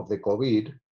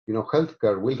COVID,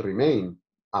 healthcare will remain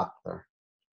up there.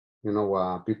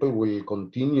 People will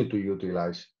continue to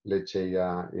utilize, let's say,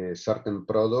 certain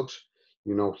products.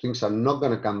 Things are not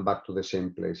going to come back to the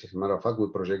same place. As a matter of fact, we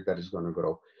project that it's going to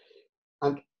grow.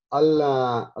 And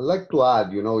I'd like to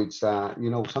add, it's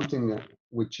something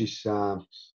which is, I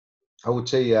would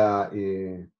say,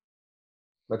 that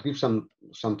gives some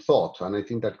thought, and I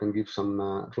think that can give some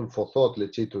room for thought,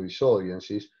 let's say, to this audience,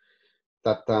 is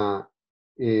that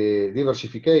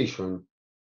diversification.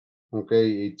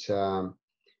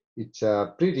 It's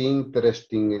a pretty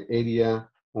interesting area,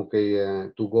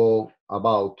 to go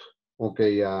about,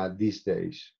 these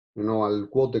days. I'll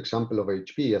quote the example of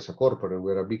HP as a corporate.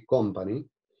 We're a big company,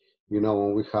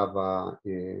 and we have a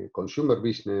consumer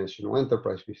business,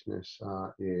 enterprise business,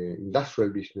 industrial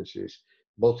businesses,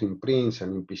 both in prints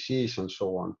and in PCs and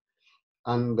so on.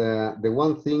 And the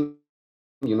one thing,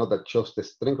 that shows the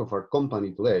strength of our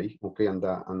company today, and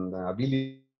the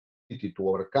ability to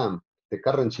overcome the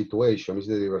current situation, is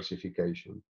the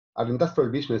diversification. Our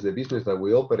industrial business, the business that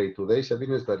we operate today, is a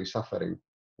business that is suffering.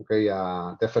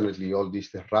 Definitely all this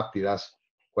disrupted us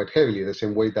quite heavily, the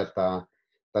same way that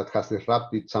that has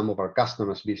disrupted some of our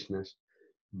customers' business.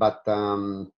 But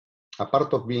a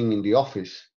part of being in the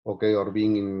office, or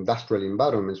being in industrial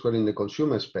environments, we're in the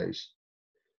consumer space.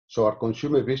 So our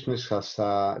consumer business has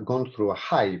gone through a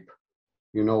hype,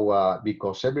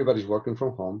 because everybody's working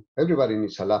from home. Everybody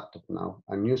needs a laptop now,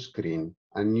 a new screen,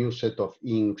 a new set of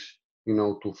inks,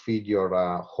 to feed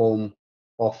your home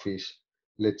office,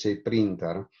 let's say,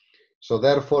 printer. So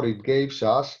therefore, it gives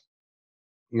us,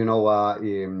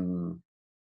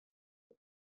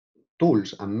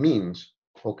 tools and means,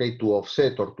 to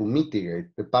offset or to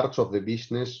mitigate the parts of the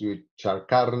business which are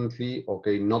currently,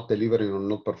 not delivering or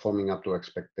not performing up to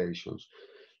expectations.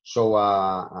 So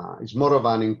it's more of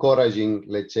an encouraging,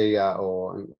 let's say,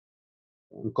 or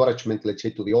encouragement, let's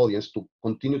say, to the audience to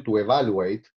continue to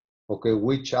evaluate,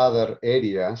 which other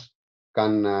areas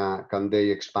can they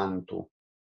expand to,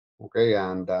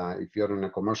 and if you're in a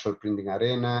commercial printing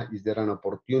arena, is there an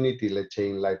opportunity, let's say,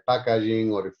 in light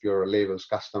packaging? Or if you're a labels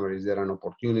customer, is there an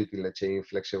opportunity, let's say, in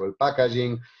flexible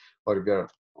packaging? Or if you're,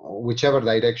 whichever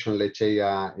direction, let's say,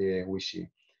 we see.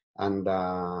 And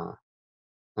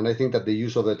I think that the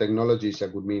use of the technology is a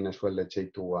good mean as well, let's say,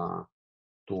 to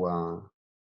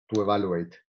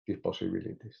evaluate these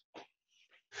possibilities.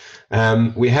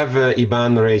 We have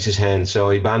Iban raise his hand. So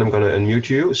Iban, I'm going to unmute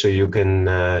you so you can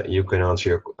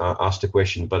ask the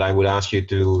question. But I would ask you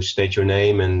to state your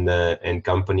name and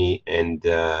company, and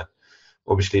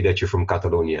obviously that you're from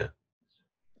Catalonia.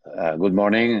 Good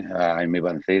morning. I'm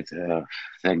Iban Cid.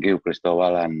 Thank you,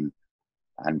 Cristobal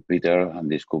and Peter and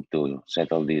this group to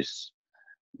settle this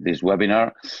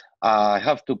webinar. I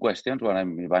have two questions. One,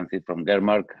 I'm Iban Cid from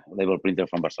Germark, label printer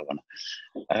from Barcelona.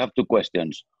 I have two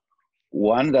questions.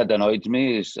 One that annoys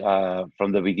me is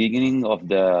from the beginning of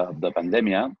the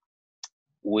pandemic,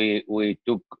 we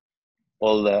took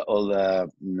all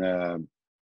the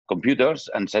computers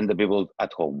and sent the people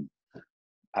at home,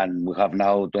 and we have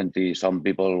now 20-some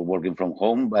people working from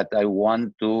home. But I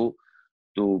want to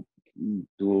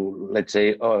let's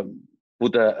say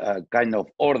put a kind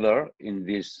of order in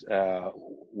this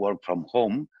work from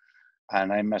home,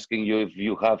 and I'm asking you if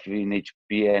you have in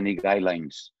HP any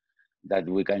guidelines that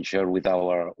we can share with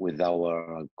our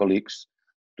colleagues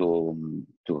to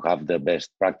have the best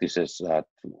practices at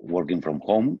working from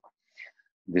home.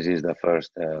 This is the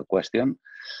first question,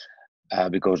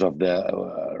 because of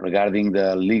regarding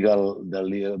the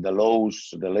labor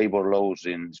laws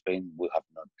in Spain, we have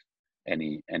not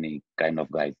any kind of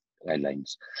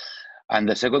guidelines. And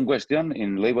the second question,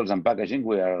 in labels and packaging,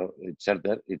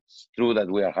 it's true that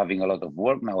we are having a lot of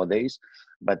work nowadays,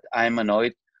 but I'm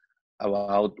annoyed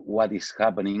about what is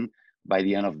happening by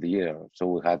the end of the year. So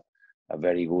we had a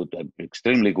very good,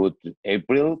 extremely good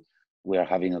April. We are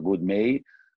having a good May.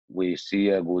 We see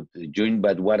a good June,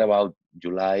 but what about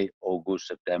July, August,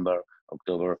 September,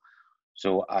 October?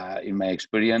 So in my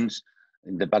experience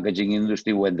in the packaging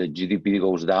industry, when the GDP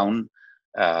goes down,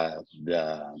 the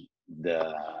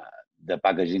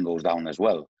packaging goes down as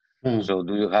well. So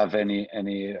do you have any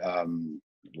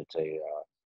let's say,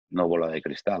 no bola de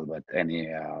cristal, but any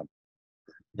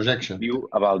projection view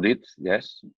about it?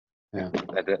 Yes. Yeah.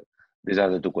 These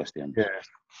are the two questions. Yeah.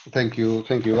 Thank you,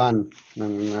 Ivan.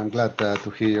 I'm glad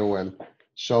to hear you well.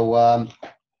 So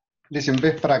listen,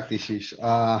 best practices.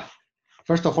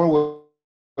 First of all,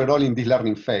 we're all in this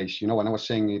learning phase. You know, when I was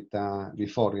saying it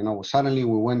before, you know, suddenly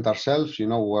we went ourselves, you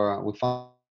know, we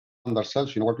found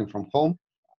ourselves, you know, working from home.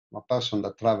 A person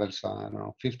that travels,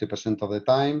 50% of the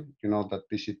time, you know, that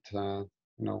visit,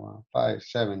 5,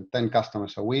 7, 10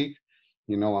 customers a week,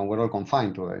 you know, and we're all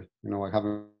confined today. You know, I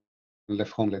haven't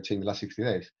left home, let's say, in the last 60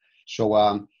 days. So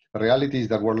the reality is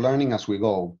that we're learning as we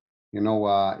go. You know,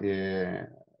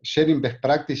 sharing best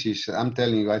practices, I'm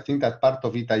telling you, I think that part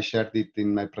of it, I shared it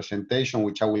in my presentation,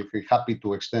 which I will be happy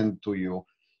to extend to you.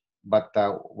 But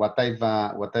what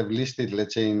I've listed,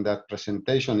 let's say, in that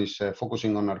presentation is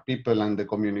focusing on our people and the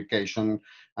communication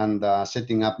and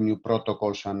setting up new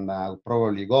protocols and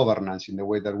probably governance in the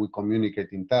way that we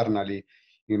communicate internally,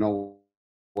 you know,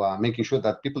 making sure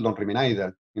that people don't remain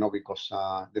idle, you know, because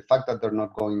the fact that they're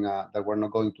not going, that we're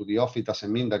not going to the office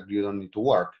doesn't mean that you don't need to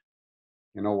work.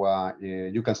 You know,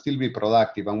 you can still be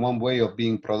productive. And one way of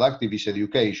being productive is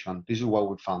education. This is what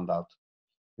we found out.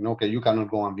 You know, okay, you cannot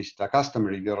go and visit a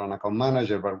customer if you're an account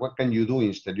manager, but what can you do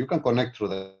instead? You can connect through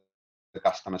the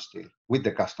customer still, with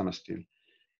the customer still.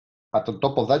 But on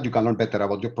top of that, you can learn better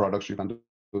about your products. You can do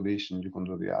this and you can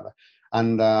do the other.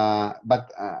 And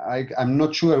but I'm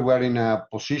not sure we're in a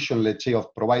position, let's say,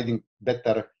 of providing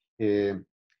better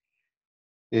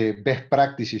best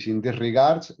practices in this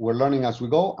regards. We're learning as we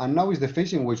go, and now is the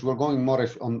phase in which we're going more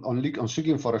on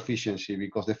seeking for efficiency,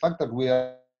 because the fact that we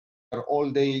are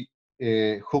all day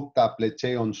hooked up, let's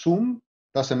say, on Zoom,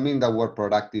 doesn't mean that we're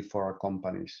productive for our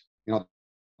companies. You know,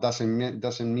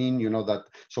 doesn't mean, you know, that.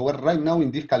 So we're right now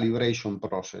in this calibration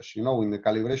process, you know, in the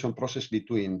calibration process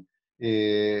between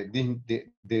the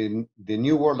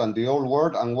new world and the old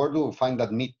world, and where do we find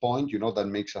that midpoint, you know, that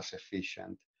makes us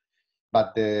efficient.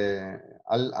 But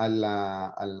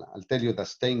I'll tell you that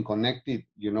staying connected,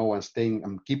 you know,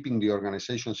 and keeping the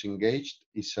organizations engaged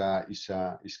is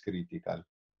critical.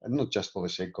 And not just for the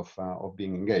sake of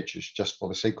being engaged, it's just for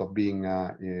the sake of being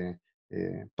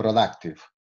productive,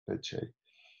 let's say.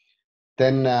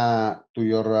 Then to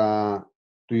your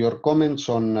comments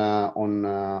on the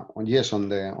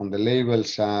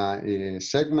labels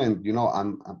segment, you know,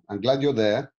 I'm glad you're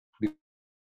there,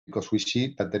 because we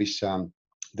see that there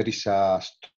is a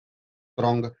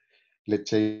strong,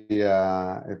 let's say,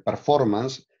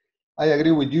 performance. I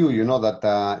agree with you, you know, that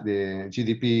the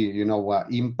GDP, you know,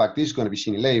 impact is going to be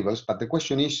seen in labels, but the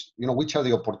question is, you know, which are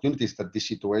the opportunities that this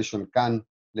situation can,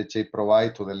 let's say,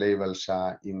 provide to the labels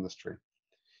industry?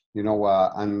 You know,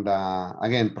 and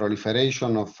again,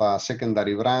 proliferation of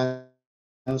secondary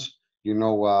brands, you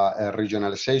know,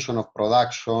 regionalization of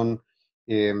production,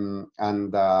 and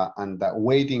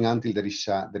waiting until there is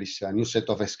a new set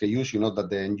of SKUs, you know, that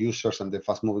the end users and the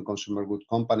fast-moving consumer good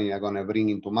company are going to bring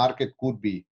into market, could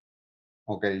be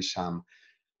okay. Some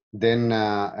then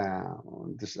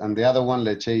and the other one,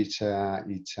 let's say, it's okay,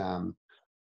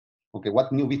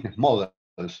 what new business models,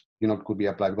 you know, could be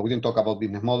applied? Because we didn't talk about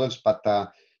business models, but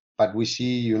we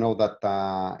see, you know, that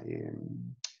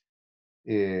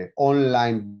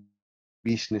online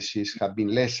businesses have been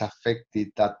less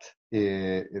affected that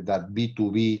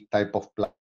B2B type of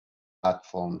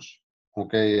platforms.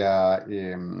 Okay,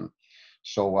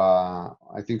 so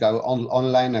I think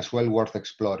online as well worth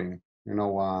exploring. You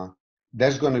know,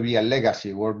 there's going to be a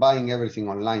legacy. We're buying everything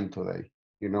online today,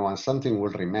 you know, and something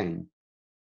will remain.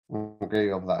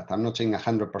 Okay, of that. I'm not saying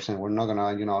 100%. We're not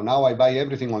gonna, you know, now I buy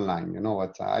everything online. You know,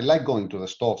 I like going to the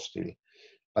store still,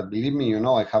 but believe me, you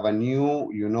know, I have a new,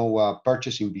 you know,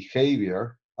 purchasing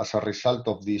behavior as a result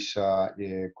of this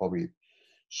COVID.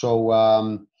 So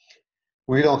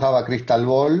we don't have a crystal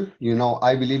ball. You know,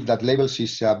 I believe that labels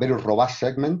is a very robust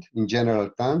segment in general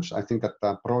terms. I think that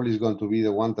probably is going to be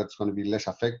the one that's going to be less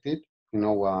affected, you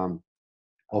know,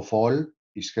 of all.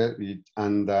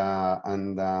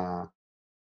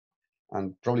 And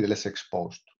probably the less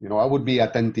exposed. I would be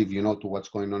attentive, to what's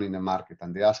going on in the market,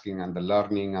 and the asking and the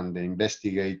learning and the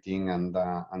investigating and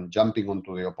jumping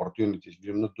onto the opportunities. If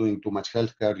you're not doing too much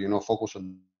healthcare, focus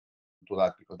on to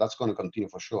that, because that's going to continue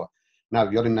for sure. Now,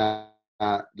 if you're in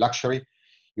luxury,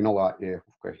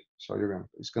 okay, so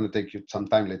it's going to take you some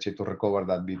time, let's say, to recover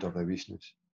that bit of the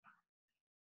business.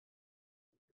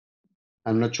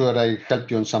 I'm not sure I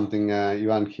helped you on something,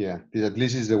 Ivan, here. At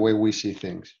least is the way we see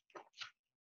things.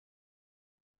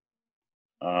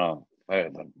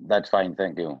 That's fine,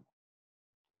 thank you.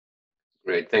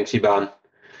 Great, thanks, Ivan.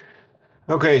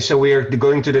 Okay, so we are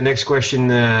going to the next question,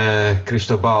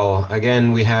 Cristobal.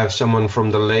 Again, we have someone from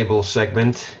the label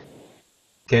segment.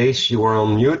 Case, you are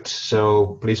on mute,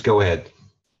 so please go ahead.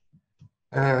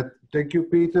 Thank you,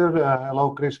 Peter.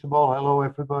 Hello, Cristobal. Hello,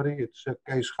 everybody. It's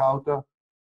Kees Schouten,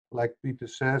 like Peter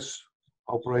says,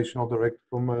 operational director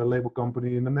from a label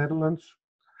company in the Netherlands.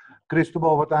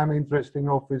 Cristobal, what I'm interested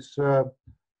of is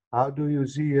how do you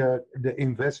see the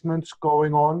investments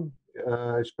going on,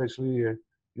 especially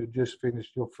you just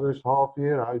finished your first half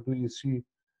year. How do you see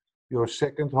your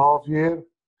second half year?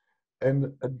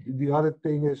 And the other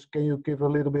thing is, can you give a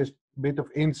little bit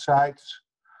of insights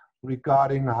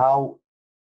regarding how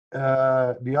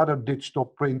the other digital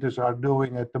printers are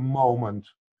doing at the moment?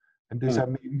 And this, I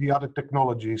mean, the other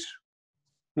technologies.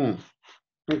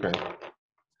 Okay.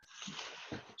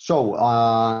 So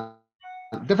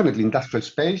definitely industrial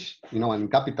space,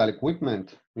 and capital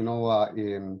equipment,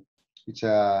 it's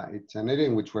an area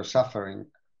in which we're suffering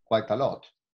quite a lot.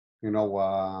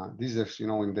 This is,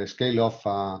 in the scale of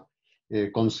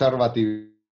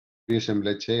conservatism,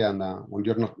 let's say, and when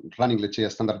you're not running, let's say, a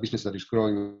standard business that is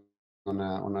growing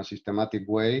on a systematic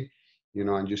way,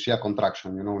 and you see a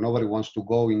contraction, nobody wants to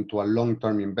go into a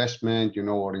long-term investment,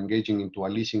 or engaging into a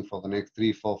leasing for the next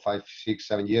 3, 4, 5, 6,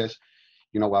 7 years,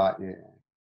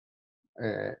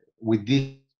 with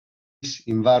this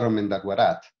environment that we're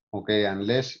at, okay,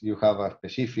 unless you have a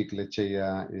specific, let's say,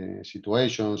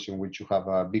 situations in which you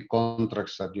have big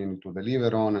contracts that you need to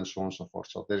deliver on, and so on and so forth.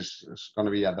 So there's going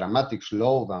to be a dramatic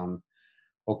slowdown,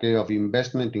 okay, of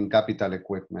investment in capital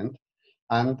equipment,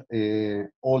 and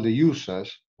all the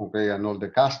users, okay, and all the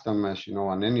customers,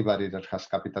 and anybody that has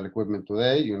capital equipment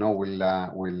today,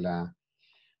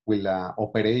 will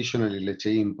operationally, let's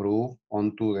say, improve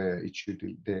onto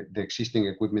the existing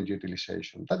equipment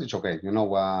utilization. That is okay,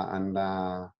 and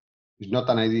it's not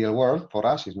an ideal world for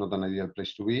us. It's not an ideal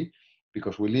place to be,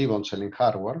 because we live on selling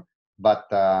hardware, but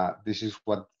this is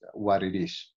what it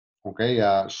is. Okay,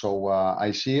 so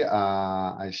I see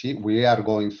we are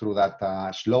going through that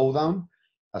slowdown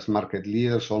as market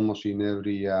leaders almost in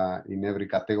every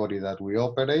category that we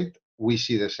operate. We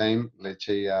see the same, let's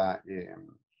say,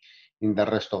 in the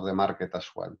rest of the market as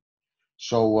well.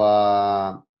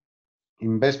 So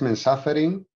investment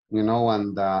suffering,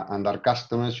 and our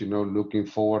customers, looking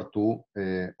forward to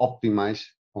optimize,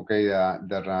 okay,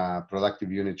 their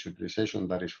productive unit utilization.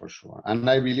 That is for sure, and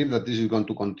I believe that this is going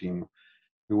to continue.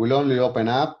 We will only open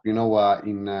up,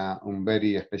 in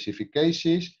very specific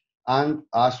cases, and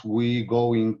as we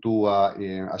go into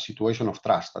a situation of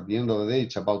trust. At the end of the day,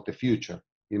 it's about the future.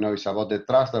 It's about the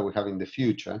trust that we have in the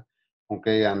future,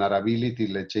 okay, and our ability,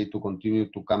 let's say, to continue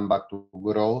to come back to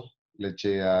growth, let's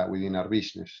say, within our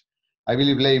business. I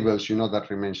believe labels, that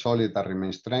remain solid, that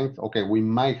remain strength. Okay, we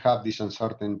might have this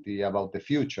uncertainty about the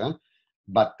future,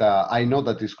 but I know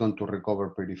that it's going to recover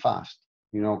pretty fast.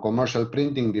 Commercial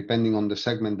printing, depending on the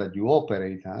segment that you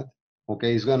operate at,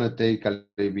 okay, it's going to take a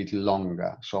little bit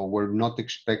longer. So we're not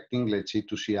expecting, let's say,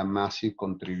 to see a massive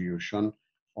contribution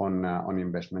on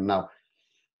investment. Now,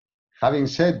 having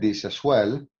said this as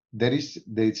well, there is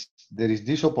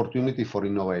this opportunity for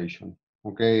innovation.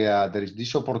 Okay, there is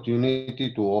this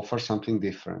opportunity to offer something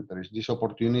different. There is this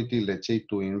opportunity, let's say,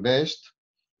 to invest,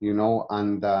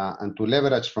 and to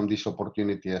leverage from this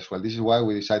opportunity as well. This is why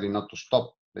we decided not to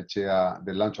stop, let's say,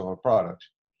 the launch of our products.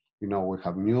 We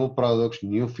have new products,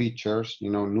 new features,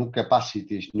 new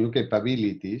capacities, new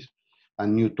capabilities,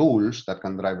 and new tools that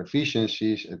can drive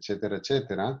efficiencies, etc.,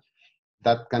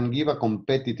 that can give a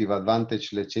competitive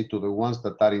advantage, let's say, to the ones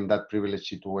that are in that privileged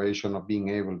situation of being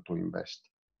able to invest.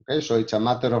 Okay, so it's a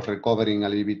matter of recovering a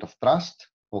little bit of trust,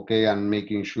 okay, and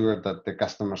making sure that the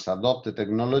customers adopt the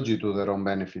technology to their own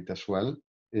benefit as well,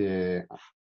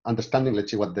 understanding, let's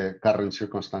say, what the current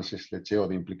circumstances, let's say, or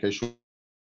the implications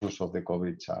of the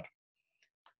COVID are.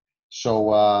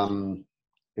 So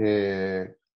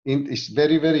it's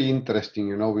very, very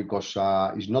interesting, because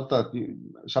it's not that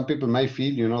some people may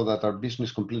feel, that our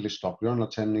business completely stopped. We're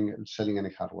not selling any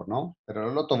hardware. No, there are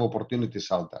a lot of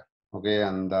opportunities out there. Okay,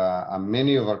 and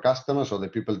many of our customers or the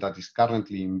people that is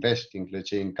currently investing, let's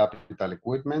say, in capital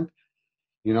equipment,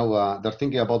 you know, they're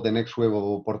thinking about the next wave of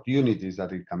opportunities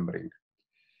that it can bring.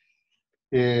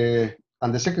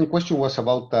 And the second question was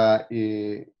about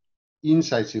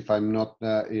insights, if I'm not,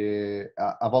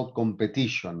 about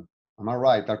competition. Am I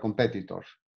right? Our competitors.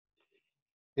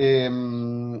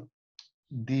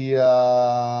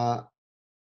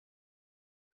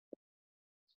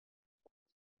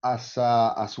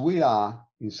 As we are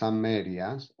in some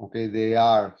areas, okay, they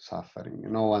are suffering, you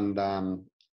know, and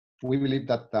we believe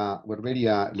that we're very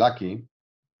lucky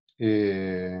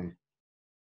to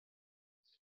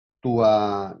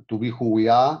be who we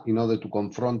are in order to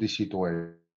confront this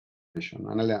situation.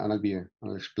 And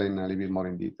I'll explain a little bit more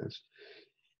in details.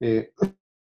 We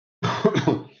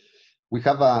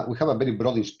have a very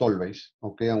broad install base,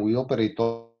 okay, and we operate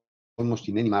almost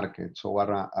in any market. So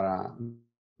our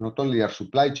not only our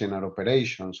supply chain, our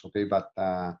operations, okay, but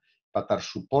our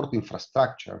support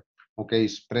infrastructure, okay,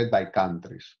 is spread by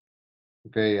countries,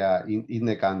 okay, in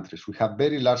the countries. We have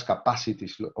very large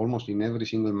capacities almost in every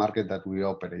single market that we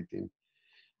operate in,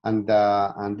 and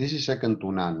this is second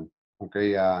to none,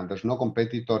 okay. There's no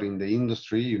competitor in the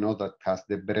industry, you know, that has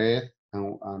the breadth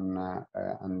and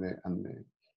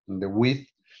the width,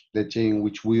 let's say, in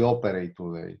which we operate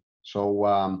today.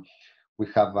 So we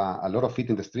have a lot of feet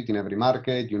in the street in every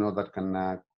market, you know, that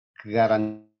can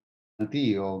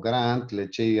guarantee or grant,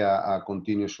 let's say, a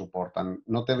continuous support. And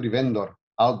not every vendor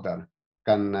out there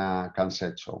can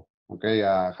say so. Okay,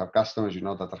 have customers, you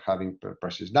know, that are having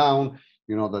prices down,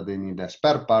 you know, that they need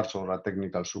spare parts or a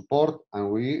technical support, and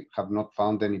we have not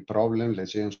found any problem,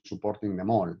 let's say, in supporting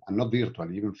them all, and not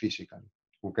virtually, even physically.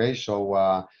 Okay, so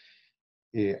our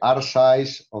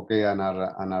size, okay, and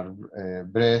our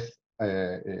breadth,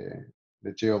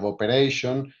 let's say, of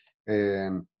operation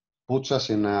puts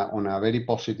us on a very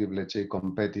positive, let's say,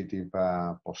 competitive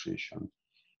position.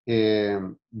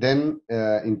 Then,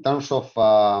 in terms of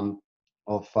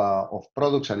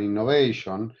products and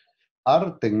innovation,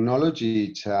 our technology,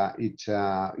 it's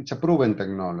a proven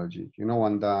technology, you know,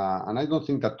 and I don't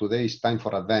think that today is time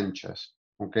for adventures,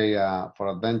 okay, for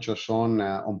adventures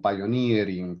on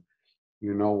pioneering,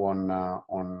 you know, on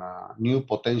new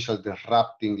potential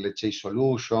disrupting, let's say,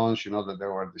 solutions, you know, that they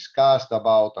were discussed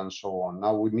about and so on.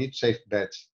 Now we need safe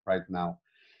bets right now.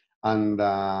 And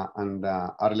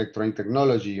our electronic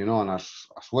technology, you know, and as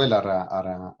well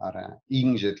our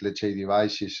inkjet, let's say,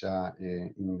 devices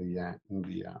in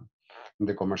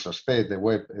the commercial space, the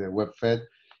web fed,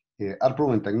 are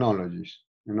proven technologies,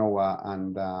 you know,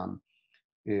 and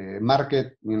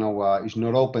market, you know, is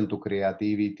not open to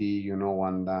creativity, you know,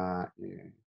 and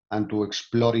to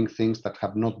exploring things that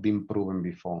have not been proven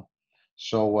before.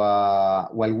 So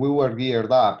while we were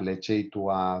geared up, let's say,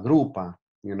 to Drupa,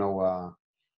 you know,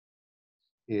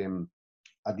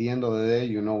 at the end of the day,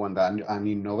 you know, when an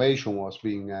innovation was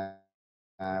being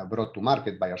brought to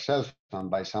market by ourselves and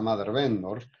by some other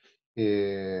vendors,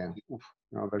 you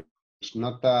know, there's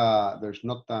not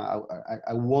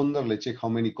I wonder, let's say, how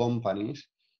many companies,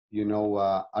 you know,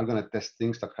 are going to test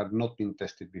things that have not been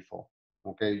tested before.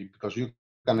 Okay, because you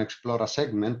can explore a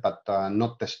segment, but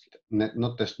not test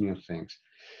new things.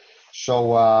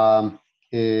 So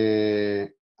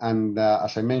and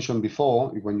as I mentioned before,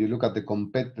 when you look at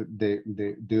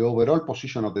the overall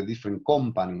position of the different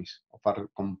companies, of our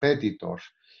competitors,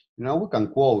 you know, we can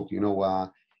quote, you know,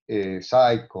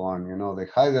 Cycon, you know, the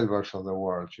Heidelbergs of the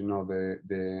world, you know, the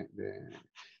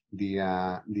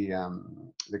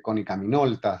Konica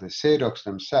Minoltas, the Xerox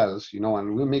themselves, you know,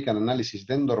 and we make an analysis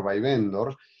vendor by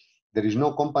vendor. There is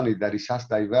no company that is as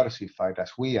diversified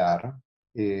as we are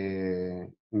in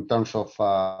terms of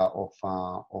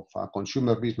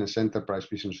consumer business, enterprise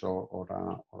business, or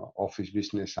office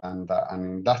business, and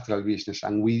industrial business,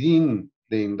 and within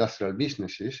the industrial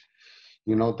businesses,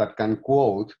 you know, that can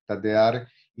quote that they are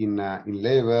in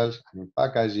labels and in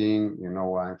packaging, you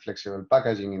know, in flexible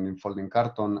packaging, in folding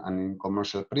carton, and in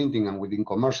commercial printing, and within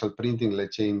commercial printing,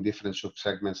 let's say, in different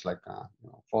subsegments like you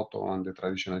know, photo and the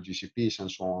traditional GCPs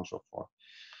and so on and so forth.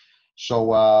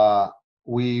 So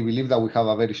we believe that we have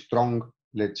a very strong,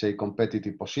 let's say,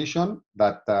 competitive position,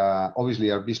 that obviously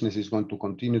our business is going to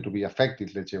continue to be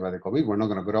affected, let's say, by the COVID. We're not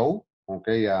going to grow,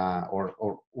 okay, or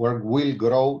will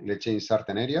grow, let's say, in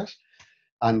certain areas.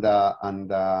 And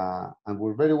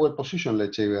we're very well positioned,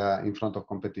 let's say, in front of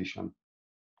competition.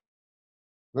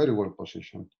 Very well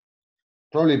positioned.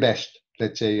 Probably best,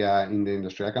 let's say, in the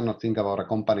industry. I cannot think about a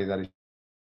company that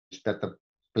is better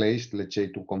placed, let's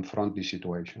say, to confront this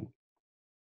situation.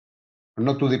 We're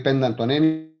not too dependent on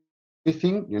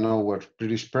anything, you know, we're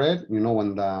pretty spread, you know,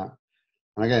 and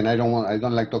And again, I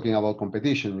don't like talking about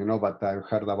competition, you know, but I've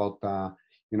heard about,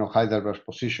 you know, Heidelberg's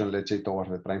position, let's say, towards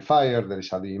the prime fire. There is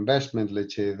the investment,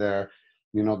 let's say, there,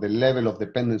 you know, the level of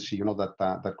dependency, you know,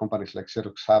 that companies like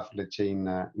Xerox have, let's say, in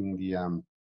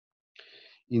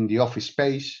the office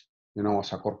space, you know,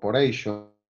 as a corporation.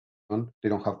 They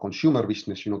don't have consumer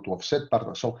business, you know, to offset part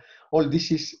of. So all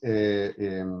this is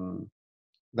that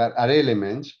are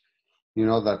elements, you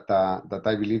know, that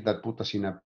I believe that put us in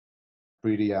a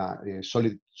pretty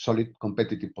solid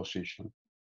competitive position.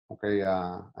 Okay,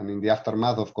 and in the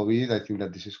aftermath of COVID, I think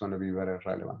that this is going to be very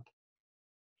relevant.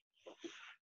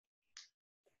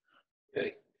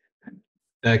 Okay.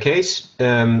 Kees,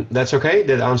 that's okay?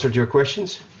 That answered your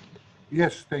questions?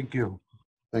 Yes, thank you.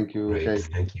 Thank you. Great, Okay.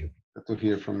 thank you. Good to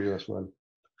hear from you as well.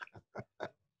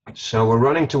 So we're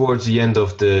running towards the end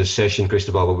of the session,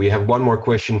 Cristobal, but we have one more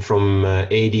question from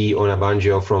Adi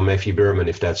Onabanjo from FE Berman,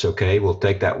 if that's okay. We'll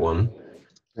take that one.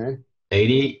 Okay.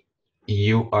 Adi,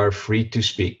 you are free to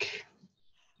speak.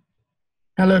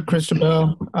 Hello,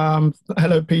 Cristobal.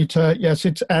 Hello, Peter. Yes,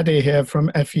 it's Adi here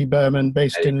from FE Berman,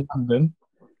 based in London.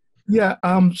 Yeah,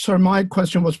 so my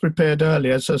question was prepared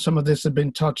earlier, so some of this has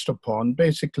been touched upon.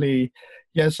 Basically,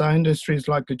 yes, our industry is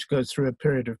likely to go through a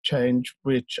period of change,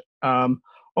 which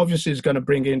obviously is going to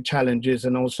bring in challenges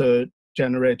and also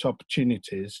generate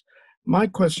opportunities. My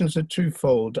questions are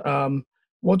twofold.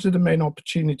 What are the main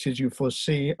opportunities you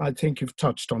foresee? I think you've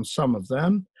touched on some of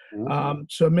them.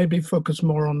 So maybe focus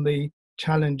more on the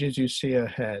challenges you see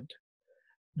ahead.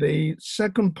 The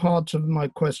second part of my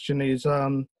question is,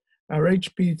 are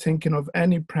HP thinking of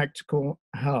any practical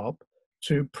help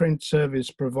to print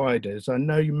service providers? I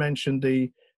know you mentioned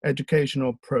the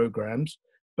educational programs,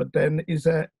 but then is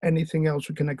there anything else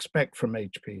we can expect from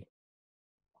HP?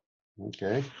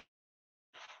 Okay.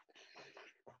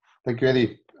 Thank you,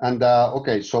 Eddie. And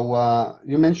okay, so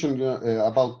you mentioned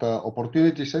about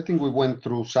opportunities. I think we went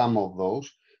through some of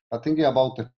those. But thinking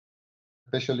about,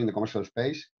 especially in the commercial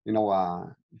space, you know,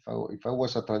 if I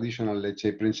was a traditional, let's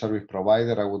say, print service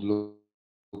provider, I would look,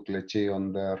 let's say,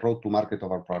 on the road to market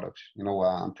of our products. You know,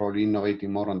 I'm probably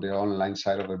innovating more on the online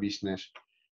side of the business,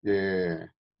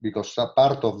 because a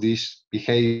part of this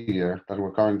behavior that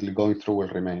we're currently going through will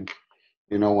remain.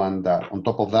 You know, and on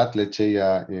top of that, let's say,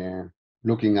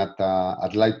 looking at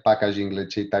light packaging,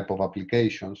 let's say, type of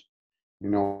applications, you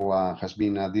know, has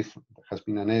been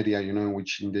an area, you know, in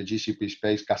which in the GCP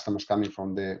space, customers coming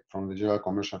from the general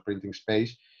commercial printing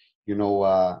space, you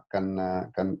know,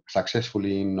 can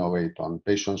successfully innovate on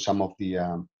based on some of the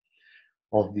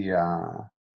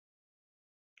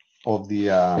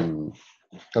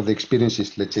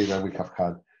experiences, let's say, that we have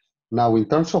had. Now, in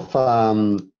terms of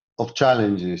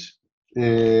challenges,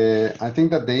 I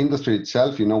think that the industry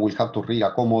itself, you know, will have to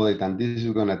re-accommodate, and this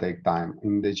is going to take time.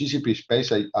 In the GCP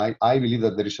space, I believe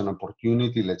that there is an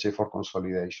opportunity, let's say, for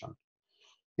consolidation.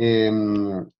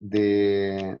 The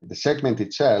segment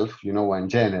itself, you know, in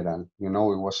general, you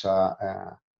know, it was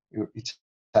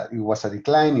a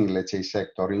declining, let's say,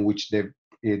 sector in which the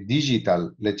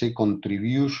digital, let's say,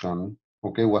 contribution,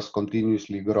 okay, was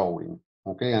continuously growing,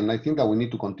 okay, and I think that we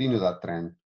need to continue that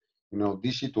trend. You know,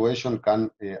 this situation can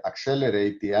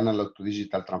accelerate the analog to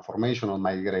digital transformation or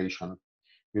migration,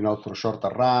 you know, through shorter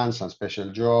runs and special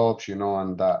jobs, you know,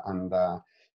 and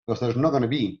because there's not going to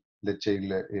be, let's say,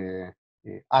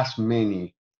 as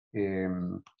many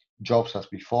jobs as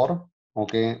before,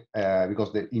 okay,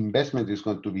 because the investment is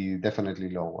going to be definitely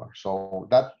lower. So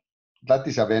that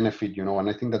is a benefit, you know, and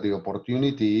I think that the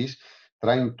opportunity is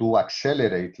trying to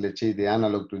accelerate, let's say, the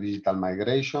analog to digital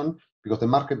migration, because the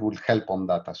market will help on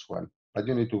that as well. But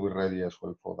you need to be ready as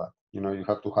well for that. You know, you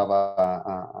have to have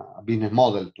a business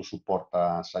model to support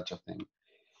such a thing.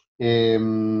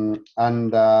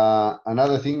 And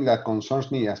another thing that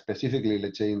concerns me specifically,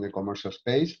 let's say, in the commercial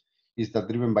space, is that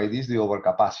driven by this, the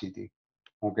overcapacity.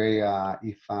 Okay,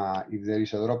 if there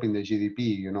is a drop in the GDP,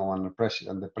 you know, and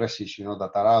the prices, you know,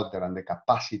 that are out there, and the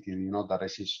capacity, you know, that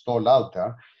is installed out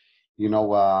there, you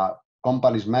know,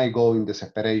 companies may go in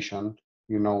desperation,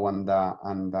 you know, and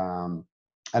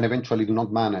eventually do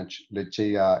not manage, let's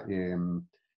say,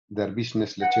 their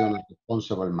business, let's say, in a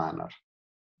responsible manner.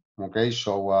 Okay,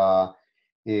 so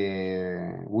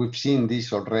we've seen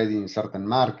this already in certain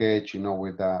markets, you know,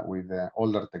 with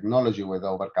older technology, where the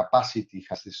overcapacity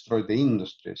has destroyed the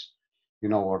industries, you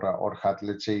know, or had,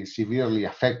 let's say, severely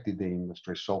affected the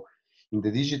industry. So in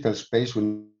the digital space, we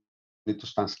need to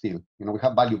stand still. You know, we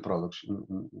have value products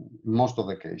in most of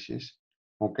the cases.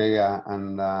 Okay,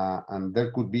 and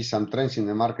there could be some trends in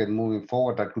the market moving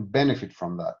forward that could benefit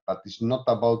from that, but it's not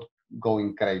about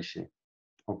going crazy.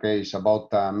 Okay, it's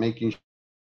about making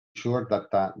sure that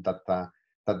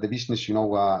that the business,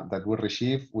 that we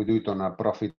receive, we do it on a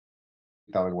profitable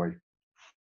way.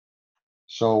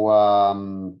 So,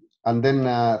 and then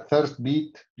third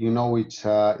bit, it's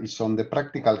on the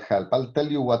practical help. I'll tell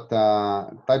you what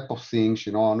type of things,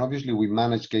 and obviously we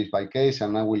manage case by case,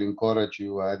 and I will encourage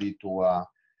you, Eddie, to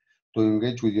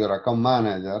engage with your account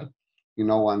manager,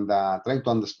 and trying to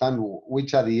understand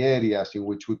which are the areas in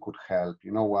which we could help.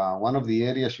 One of the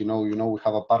areas, we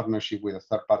have a partnership with a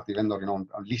third-party vendor, on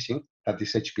leasing. That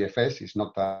is HPFS. It's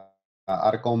not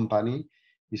our company.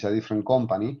 It's a different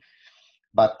company.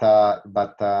 But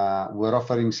we're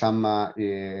offering some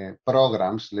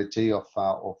programs, let's say, of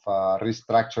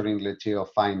restructuring, let's say,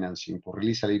 of financing to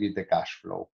release a little bit the cash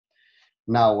flow.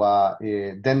 Now,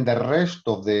 then the rest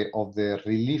of the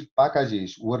relief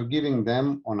packages, we're giving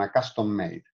them on a custom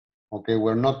made. Okay,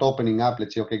 we're not opening up.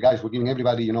 Let's say, okay, guys, we're giving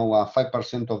everybody,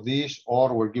 5% of this,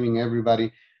 or we're giving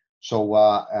everybody. So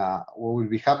we will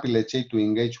be happy, let's say, to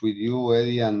engage with you,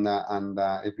 Eddie, and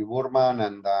Epi Burman,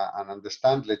 and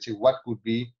understand, let's say, what could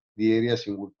be the areas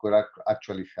in which could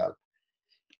actually help.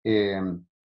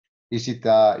 Is it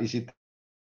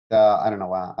I don't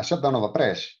know, a shutdown of a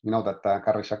press, that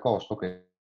carries a cost? Okay,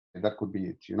 that could be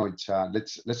it.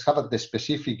 It's let's have the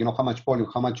specific, how much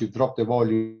volume, how much you drop the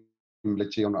volume,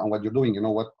 let's say, on what you're doing.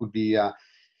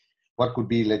 What could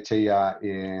be, let's say,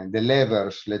 the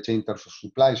levers, let's say, in terms of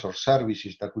supplies or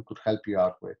services that we could help you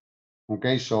out with.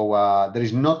 Okay, so there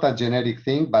is not a generic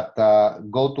thing, but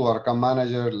go to our account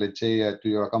manager, let's say, to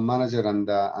your account manager, and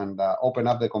open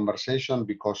up the conversation,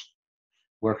 because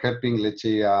we're helping, let's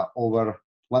say, over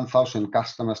 1,000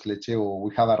 customers, let's say, or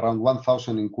we have around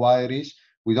 1,000 inquiries.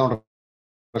 We don't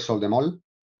resolve them all.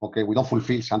 Okay, we don't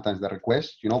fulfill sometimes the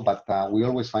request, but we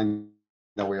always find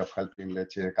the way of helping,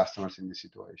 let's say, the customers in this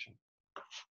situation.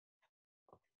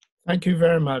 Thank you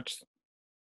very much.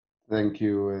 Thank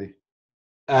you, Eddie.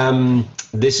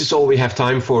 This is all we have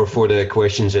time for the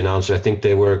questions and answers. I think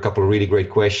there were a couple of really great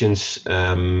questions.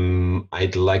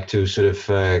 I'd like to sort of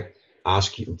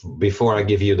ask you, before I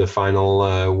give you the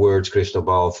final words,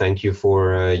 Cristobal, thank you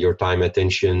for your time,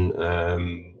 attention,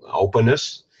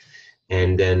 openness.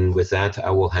 And then with that,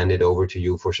 I will hand it over to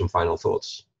you for some final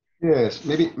thoughts. Yes,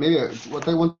 maybe what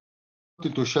I wanted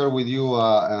to share with you,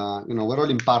 we're all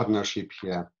in partnership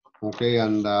here, okay?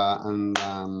 And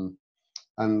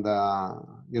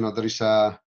there is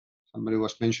somebody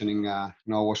was mentioning,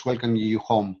 was welcoming you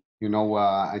home.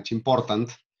 It's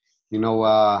important,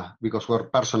 because we're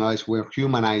personalized, we're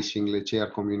humanizing, let's say,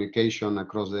 our communication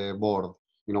across the board,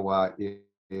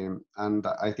 and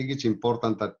I think it's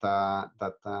important that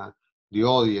the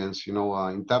audience,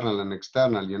 internal and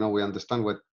external, we understand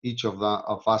what each of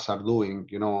us are doing,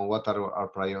 what are our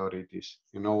priorities,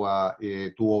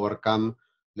 to overcome,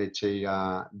 let's say,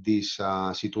 this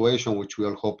situation, which we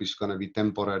all hope is going to be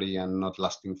temporary and not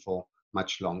lasting for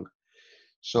much long.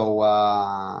 So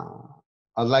I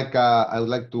would like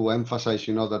to emphasize,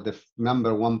 that the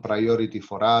number one priority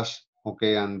for us,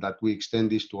 okay, and that we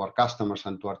extend this to our customers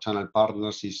and to our channel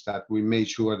partners, is that we make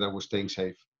sure that we're staying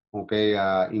safe, okay,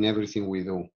 in everything we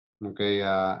do. Okay,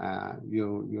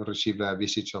 you receive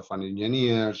visits of an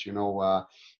engineers,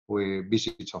 we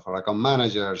visits of our account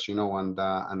managers, and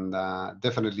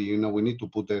definitely, we need to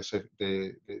put the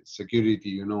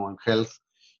security, and health,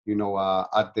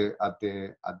 at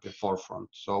the forefront.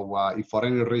 So if for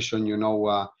any reason,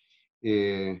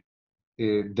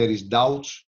 there is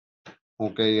doubts,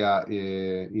 okay,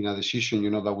 in a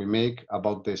decision, that we make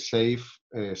about the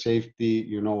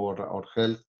safety, or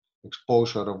health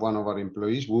exposure of one of our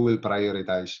employees, we will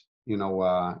prioritize,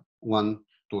 one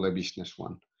to the business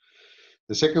one.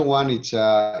 The second one is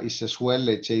as well,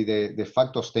 let's say, the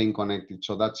fact of staying connected.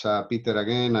 So that's Peter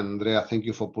again, and Andrea, thank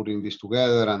you for putting this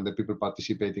together, and the people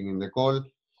participating in the call,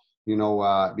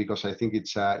 because I think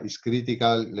it's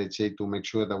critical, let's say, to make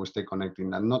sure that we stay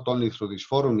connected, and not only through this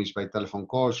forum, it's by telephone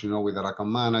calls, with our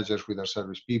account managers, with our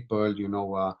service people,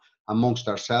 amongst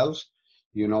ourselves,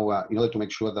 in order to make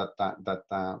sure that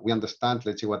we understand,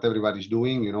 let's say, what everybody's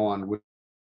doing, and we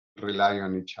rely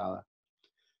on each other.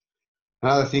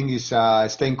 Another thing is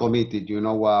staying committed.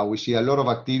 We see a lot of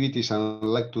activities, and I'd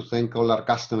like to thank all our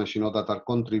customers, that are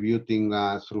contributing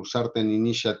through certain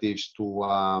initiatives to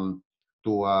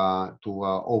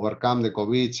overcome the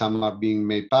COVID. Some are being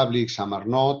made public, some are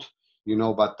not,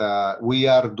 but we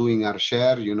are doing our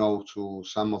share, through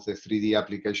some of the 3D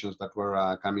applications that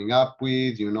we're coming up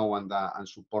with, and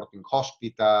supporting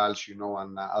hospitals,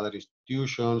 and other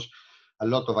institutions. A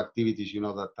lot of activities,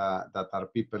 that our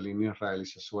people in Israel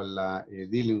is as well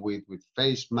dealing with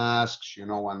face masks,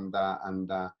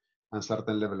 and and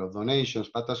certain level of donations.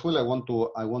 But as well, I want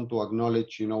to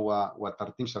acknowledge, what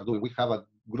our teams are doing. We have a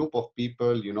group of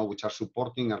people, which are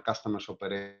supporting our customers'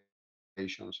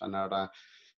 operations, and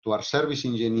to our service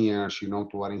engineers,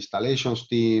 to our installations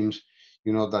teams,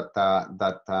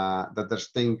 that they're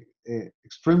staying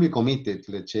extremely committed,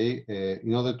 let's say,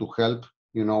 in order to help,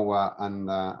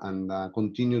 and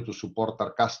continue to support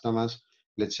our customers,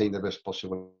 let's say, in the best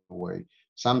possible way.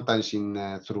 Sometimes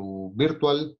through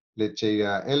virtual, let's say,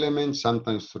 elements,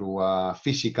 sometimes through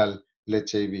physical,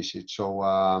 let's say, visits. So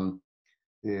I'm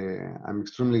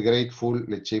extremely grateful,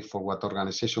 let's say, for what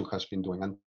organization has been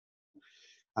doing.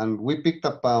 And we picked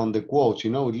up on the quotes.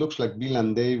 It looks like Bill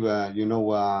and Dave,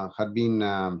 had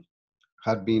been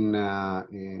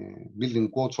building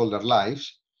quotes all their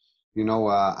lives,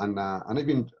 and I've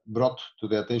been brought to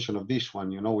the attention of this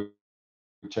one,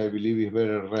 which I believe is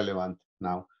very relevant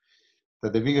now.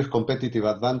 That the biggest competitive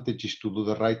advantage is to do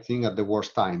the right thing at the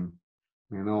worst time,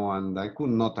 and I could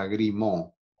not agree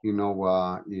more.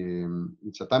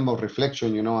 It's a time of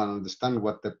reflection, and understand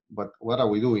what are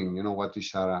we doing,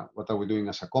 what are we doing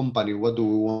as a company, what do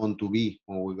we want to be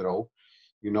when we grow,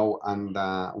 and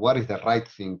what is the right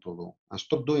thing to do, and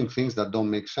stop doing things that don't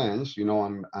make sense,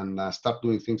 and start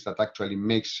doing things that actually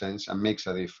make sense and makes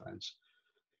a difference.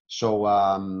 So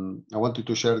I wanted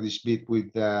to share this bit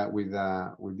with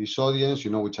this audience,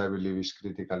 which I believe is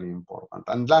critically important.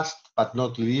 And last but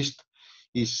not least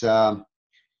is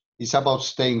about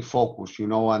staying focused,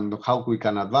 and how we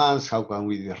can advance, how can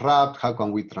we disrupt, how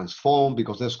can we transform,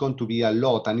 because there's going to be a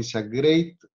lot, and it's a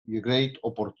great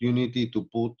opportunity to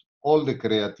put all the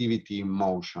creativity in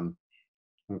motion.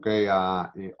 Okay,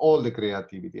 all the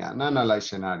creativity, and analyze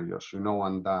scenarios,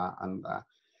 and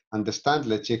understand,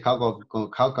 let's say, how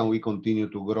can we continue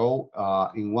to grow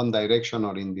in one direction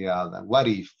or in the other. What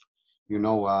if,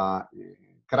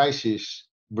 crisis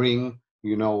bring,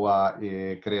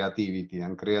 creativity,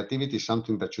 and creativity is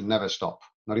something that should never stop,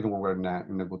 not even when we're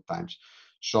in the good times.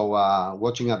 So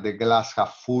watching at the glass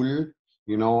half full,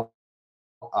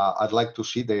 I'd like to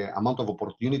see the amount of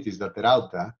opportunities that are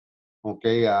out there,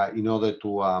 okay, in order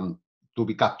to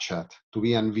be captured, to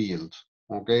be unveiled,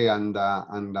 okay, and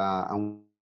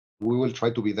we will try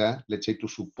to be there, let's say, to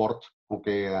support,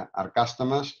 okay, our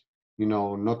customers,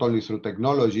 not only through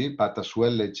technology, but as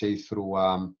well, let's say, through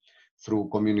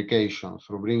communication,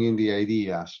 through bringing the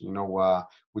ideas,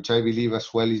 which I believe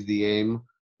as well is the aim,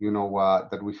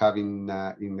 that we have in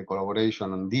the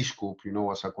collaboration on this group,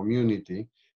 as a community.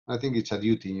 I think it's a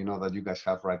duty, that you guys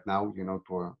have right now,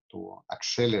 to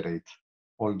accelerate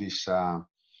all this sharing,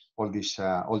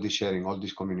 all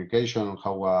this communication,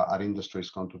 how our industry is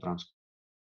going to transform.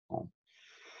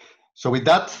 So with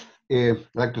that, I'd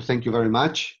like to thank you very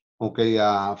much, okay,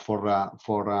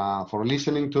 for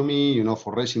listening to me,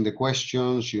 for raising the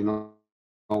questions, and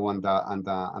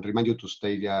remind you to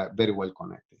stay very well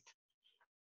connected.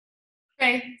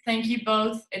 Okay, thank you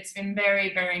both. It's been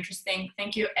very, very interesting.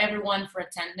 Thank you everyone for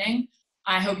attending.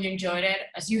 I hope you enjoyed it.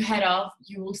 As you head off,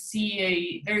 you will see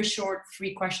a very short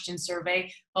 3-question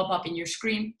survey pop up in your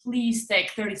screen. Please take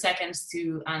 30 seconds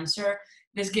to answer.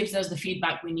 This gives us the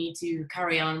feedback we need to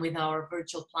carry on with our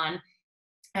virtual plan,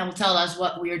 and will tell us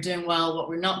what we are doing well, what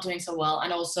we're not doing so well,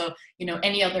 and also,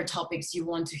 any other topics you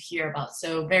want to hear about.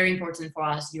 So very important for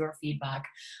us, your feedback.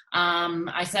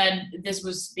 I said this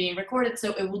was being recorded,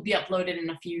 so it will be uploaded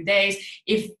in a few days.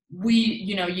 If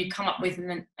you come up with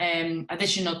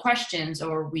additional questions,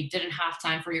 or we didn't have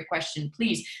time for your question,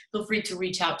 please feel free to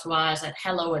reach out to us at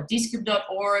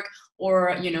hello@dscoop.org,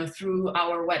 or through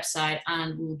our website,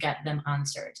 and we'll get them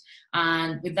answered.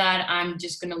 And with that, I'm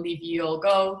just going to leave you all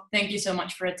go. Thank you so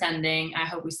much for attending. I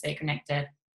hope we stay connected.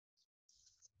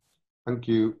 Thank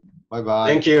you. Bye-bye.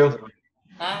 Thank you.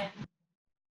 Bye.